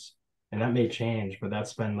years, and that may change, but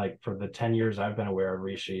that's been like for the 10 years I've been aware of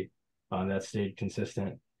reishi, that stayed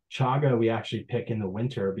consistent. Chaga we actually pick in the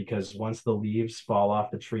winter because once the leaves fall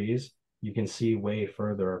off the trees, you can see way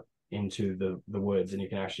further into the woods and you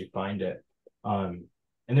can actually find it. And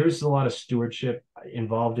there's a lot of stewardship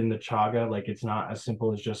involved in the chaga. Like it's not as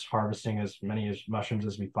simple as just harvesting as many as mushrooms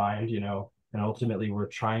as we find, and ultimately we're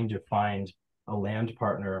trying to find a land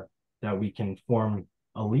partner that we can form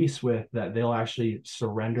a lease with, that they'll actually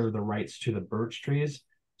surrender the rights to the birch trees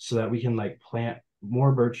so that we can like plant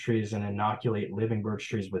more birch trees and inoculate living birch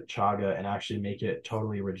trees with chaga and actually make it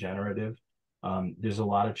totally regenerative. There's a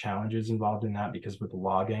lot of challenges involved in that because with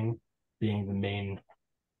logging being the main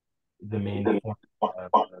form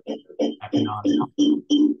of economic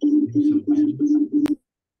use of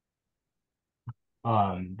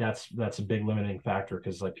land, that's a big limiting factor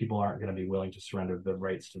because like people aren't going to be willing to surrender the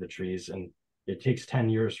rights to the trees, and it takes 10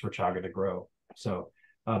 years for chaga to grow. So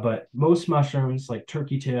but most mushrooms like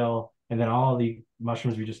turkey tail and then all the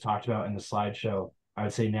mushrooms we just talked about in the slideshow, I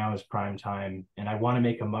would say now is prime time, and I want to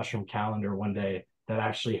make a mushroom calendar one day that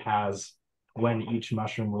actually has when each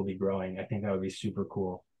mushroom will be growing. I think that would be super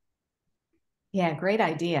cool. Yeah, great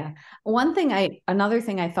idea. Another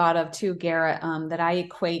thing I thought of too, Garrett, that I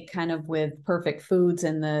equate kind of with perfect foods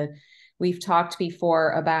we've talked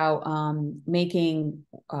before about making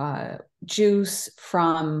juice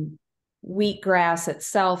from wheatgrass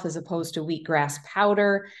itself as opposed to wheatgrass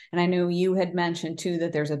powder. And I know you had mentioned too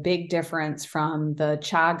that there's a big difference from the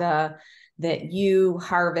chaga that you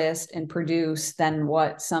harvest and produce than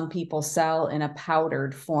what some people sell in a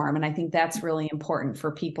powdered form. And I think that's really important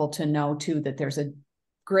for people to know too, that there's a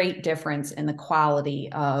great difference in the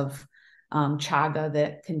quality of chaga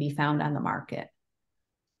that can be found on the market.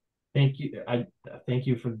 Thank you. I thank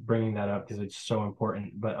you for bringing that up because it's so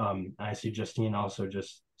important. But I see Justine also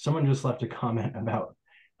someone just left a comment about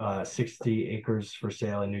 60 acres for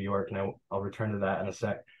sale in New York, and I'll return to that in a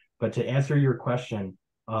sec. But to answer your question,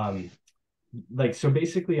 so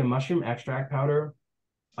basically a mushroom extract powder,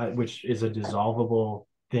 which is a dissolvable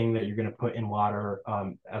thing that you're going to put in water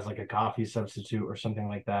as like a coffee substitute or something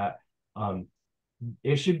like that.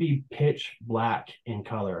 It should be pitch black in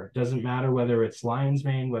color. Doesn't matter whether it's lion's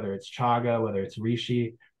mane, whether it's chaga, whether it's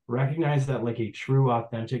reishi. Recognize that like a true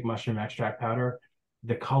authentic mushroom extract powder,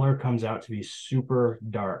 the color comes out to be super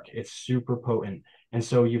dark. It's super potent. And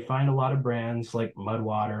so you find a lot of brands like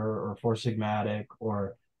Mudwater or Four Sigmatic,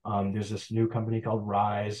 or there's this new company called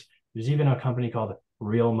Rise. There's even a company called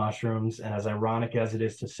Real Mushrooms. And as ironic as it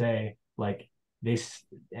is to say, like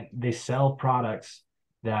they sell products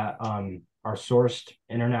that are sourced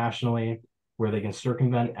internationally where they can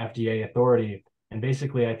circumvent FDA authority. And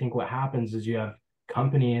basically, I think what happens is you have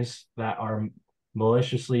companies that are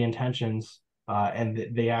maliciously intentioned and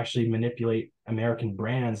they actually manipulate American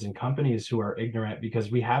brands and companies who are ignorant because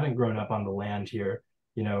we haven't grown up on the land here.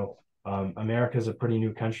 You know, America is a pretty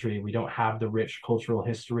new country. We don't have the rich cultural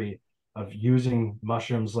history of using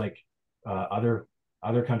mushrooms like other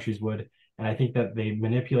countries would. And I think that they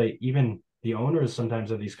manipulate even the owners sometimes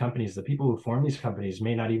of these companies. The people who form these companies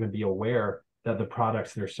may not even be aware that the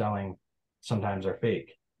products they're selling sometimes are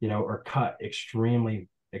fake, you know, or cut extremely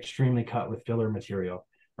cut with filler material,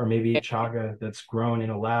 or maybe chaga that's grown in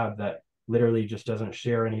a lab that literally just doesn't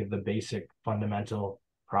share any of the basic fundamental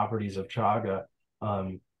properties of chaga.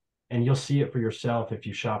 And you'll see it for yourself if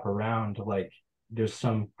you shop around. Like there's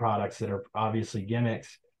some products that are obviously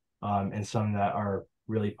gimmicks, and some that are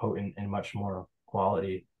really potent and much more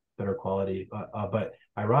better quality. But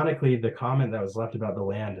ironically, the comment that was left about the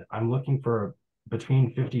land, I'm looking for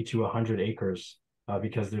between 50 to 100 acres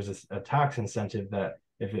because there's a tax incentive that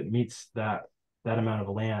if it meets that amount of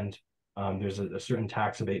land, there's a certain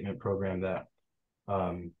tax abatement program that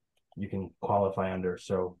you can qualify under.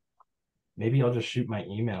 So maybe I'll just shoot my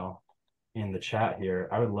email in the chat here.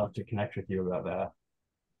 I would love to connect with you about that.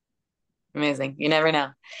 Amazing. You never know.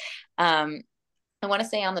 I want to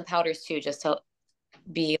say on the powders too, just to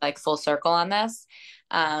be like full circle on this,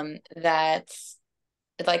 that's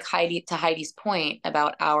like Heidi's point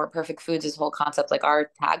about our perfect foods, this whole concept, like our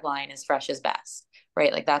tagline is fresh is best,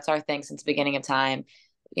 right? Like that's our thing since the beginning of time,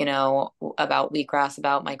 you know, about wheatgrass,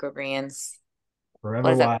 about microgreens.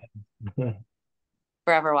 Forever wild.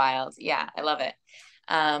 Forever wild. Yeah, I love it.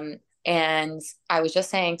 And I was just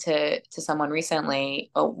saying to someone recently,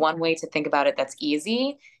 one way to think about it that's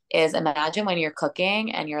easy is imagine when you're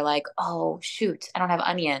cooking and you're like, oh, shoot, I don't have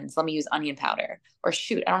onions. Let me use onion powder. Or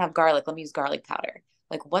shoot, I don't have garlic. Let me use garlic powder.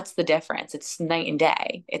 Like, what's the difference? It's night and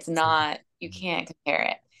day. It's not, you can't compare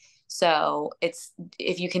it. So it's,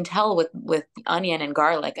 if you can tell with onion and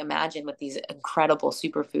garlic, imagine with these incredible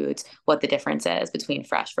superfoods, what the difference is between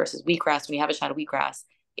fresh versus wheatgrass. When you have a shot of wheatgrass,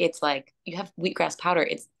 it's like you have wheatgrass powder.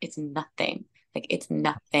 It's nothing. Like it's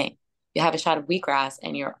nothing. You have a shot of wheatgrass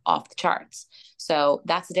and you're off the charts. So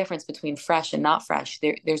that's the difference between fresh and not fresh.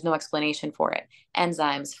 There's no explanation for it.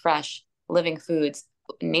 Enzymes, fresh, living foods,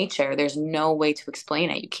 nature, there's no way to explain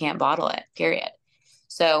it. You can't bottle it, period.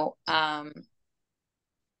 So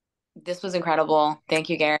this was incredible. Thank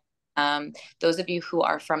you, Garrett. Those of you who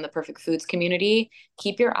are from the Perfect Foods community,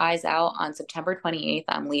 keep your eyes out on September 28th.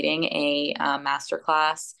 I'm leading a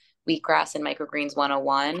masterclass, Wheatgrass and Microgreens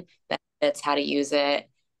 101. That's how to use it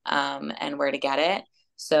and where to get it.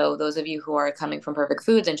 So those of you who are coming from Perfect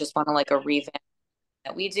Foods and just want to like a revamp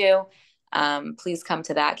that we do, please come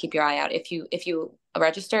to that. Keep your eye out. If you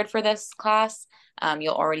registered for this class,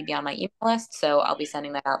 you'll already be on my email list. So I'll be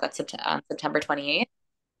sending that out. That's on September 28th.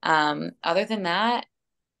 Other than that,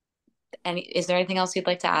 is there anything else you'd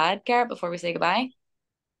like to add, Garrett, before we say goodbye?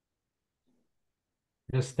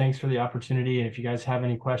 Just thanks for the opportunity. And if you guys have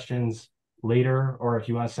any questions later, or if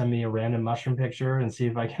you want to send me a random mushroom picture and see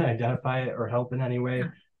if I can identify it or help in any way,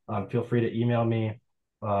 feel free to email me.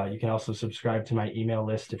 You can also subscribe to my email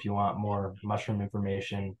list if you want more mushroom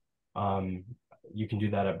information. you can do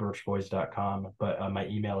that at birchboys.com. But my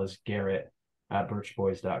email is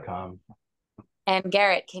garrett@birchboys.com. And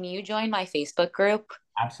Garrett, can you join my Facebook group?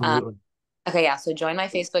 Absolutely. Okay, yeah. So join my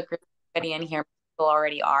Facebook group. Everybody in here people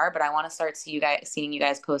already are, but I want to start seeing you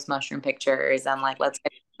guys post mushroom pictures and like let's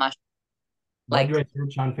get mushroom. What Like do I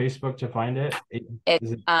search on Facebook to find it?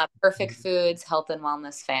 it's Perfect Foods Health and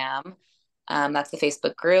Wellness Fam. That's the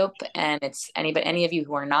Facebook group, and it's any of you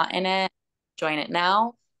who are not in it, join it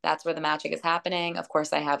now. That's where the magic is happening. Of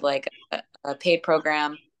course, I have like a paid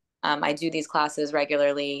program. I do these classes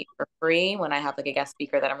regularly for free when I have like a guest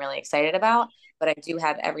speaker that I'm really excited about. But I do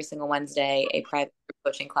have every single Wednesday a private group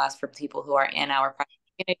coaching class for people who are in our private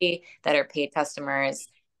community that are paid customers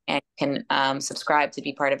and can subscribe to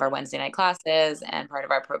be part of our Wednesday night classes and part of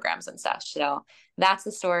our programs and stuff. So that's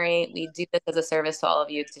the story. We do this as a service to all of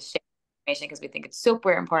you to share information because we think it's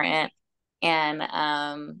super important. And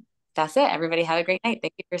that's it. Everybody have a great night.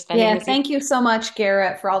 Thank you for spending Yeah, this thank you so much,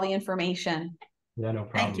 Garrett, for all the information. Yeah, no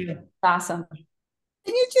problem. Thank you. Awesome.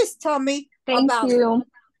 Can you just tell me Thank about you.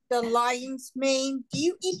 the lion's mane? Do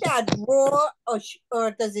you eat that raw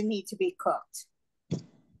or does it need to be cooked?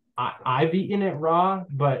 I've eaten it raw,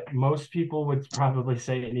 but most people would probably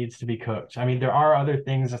say it needs to be cooked. I mean, there are other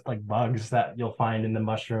things just like bugs that you'll find in the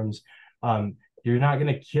mushrooms. You're not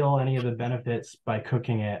going to kill any of the benefits by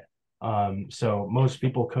cooking it. So most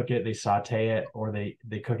people cook it, they saute it, or they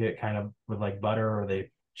cook it kind of with like butter, or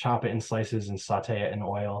they chop it in slices and saute it in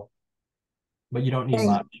oil. But you don't need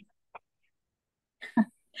much.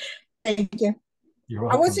 Thank you. You're I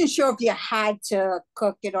welcome. wasn't sure if you had to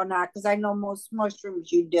cook it or not because I know most mushrooms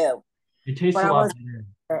you do. It tastes But a I lot wasn't better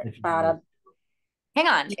sure if you about do. it. Hang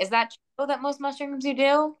on. Is that true that most mushrooms you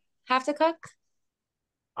do have to cook?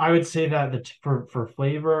 I would say that for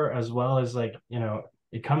flavor as well as like,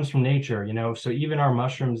 it comes from nature, so even our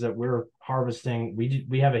mushrooms that we're harvesting,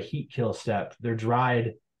 we have a heat kill step. They're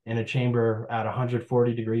dried in a chamber at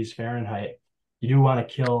 140 degrees Fahrenheit. You do want to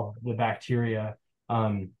kill the bacteria.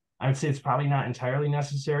 I would say it's probably not entirely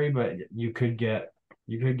necessary, but you could get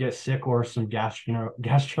sick or some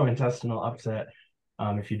gastrointestinal upset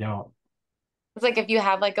if you don't. It's like if you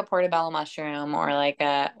have like a portobello mushroom or like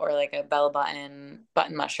a bell button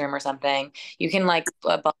mushroom or something, you can like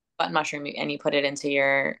a button mushroom and you put it into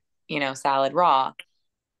your, salad raw.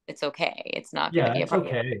 It's okay. It's not going to Yeah, be a it's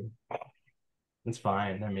problem. okay. It's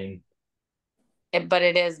fine. I mean, But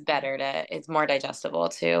it is better it's more digestible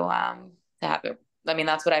to have it. I mean,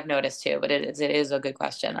 that's what I've noticed too, but it is a good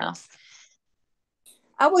question though.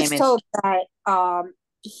 I was Amy. told that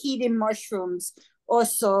heating mushrooms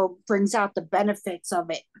also brings out the benefits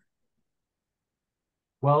of it.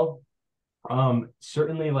 well,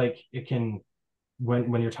 certainly like it can,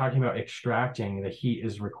 when you're talking about extracting, the heat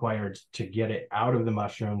is required to get it out of the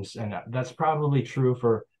mushrooms, and that's probably true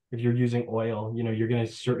for if you're using oil. You're going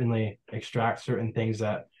to certainly extract certain things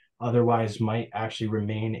that otherwise might actually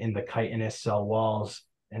remain in the chitinous cell walls.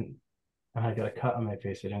 And I got a cut on my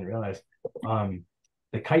face, I didn't realize.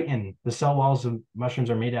 The cell walls of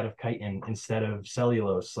mushrooms are made out of chitin instead of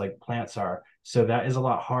cellulose like plants are, so that is a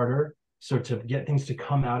lot harder. So to get things to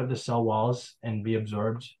come out of the cell walls and be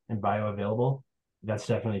absorbed and bioavailable, that's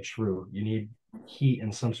definitely true. You need heat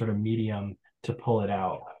and some sort of medium to pull it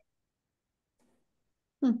out.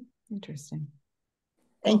 Interesting.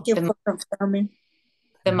 Thank you for confirming.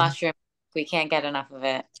 The mushroom, we can't get enough of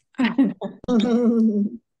it.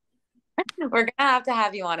 We're gonna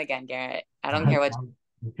have you on again, Garrett. I don't care what.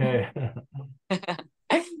 Okay.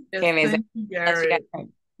 Okay, amazing. Thank you, Garrett.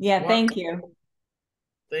 Yeah, thank you.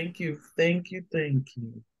 Thank you. Thank you. Thank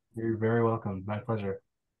you. You're very welcome. My pleasure.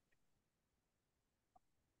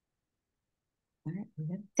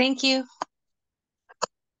 Thank you.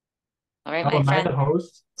 All right, Oh, my am I friend. the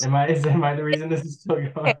host? Am I the reason this is still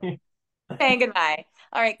going? Saying goodbye.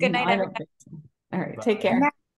 All right, good night, I everybody. don't think so. All right, take care.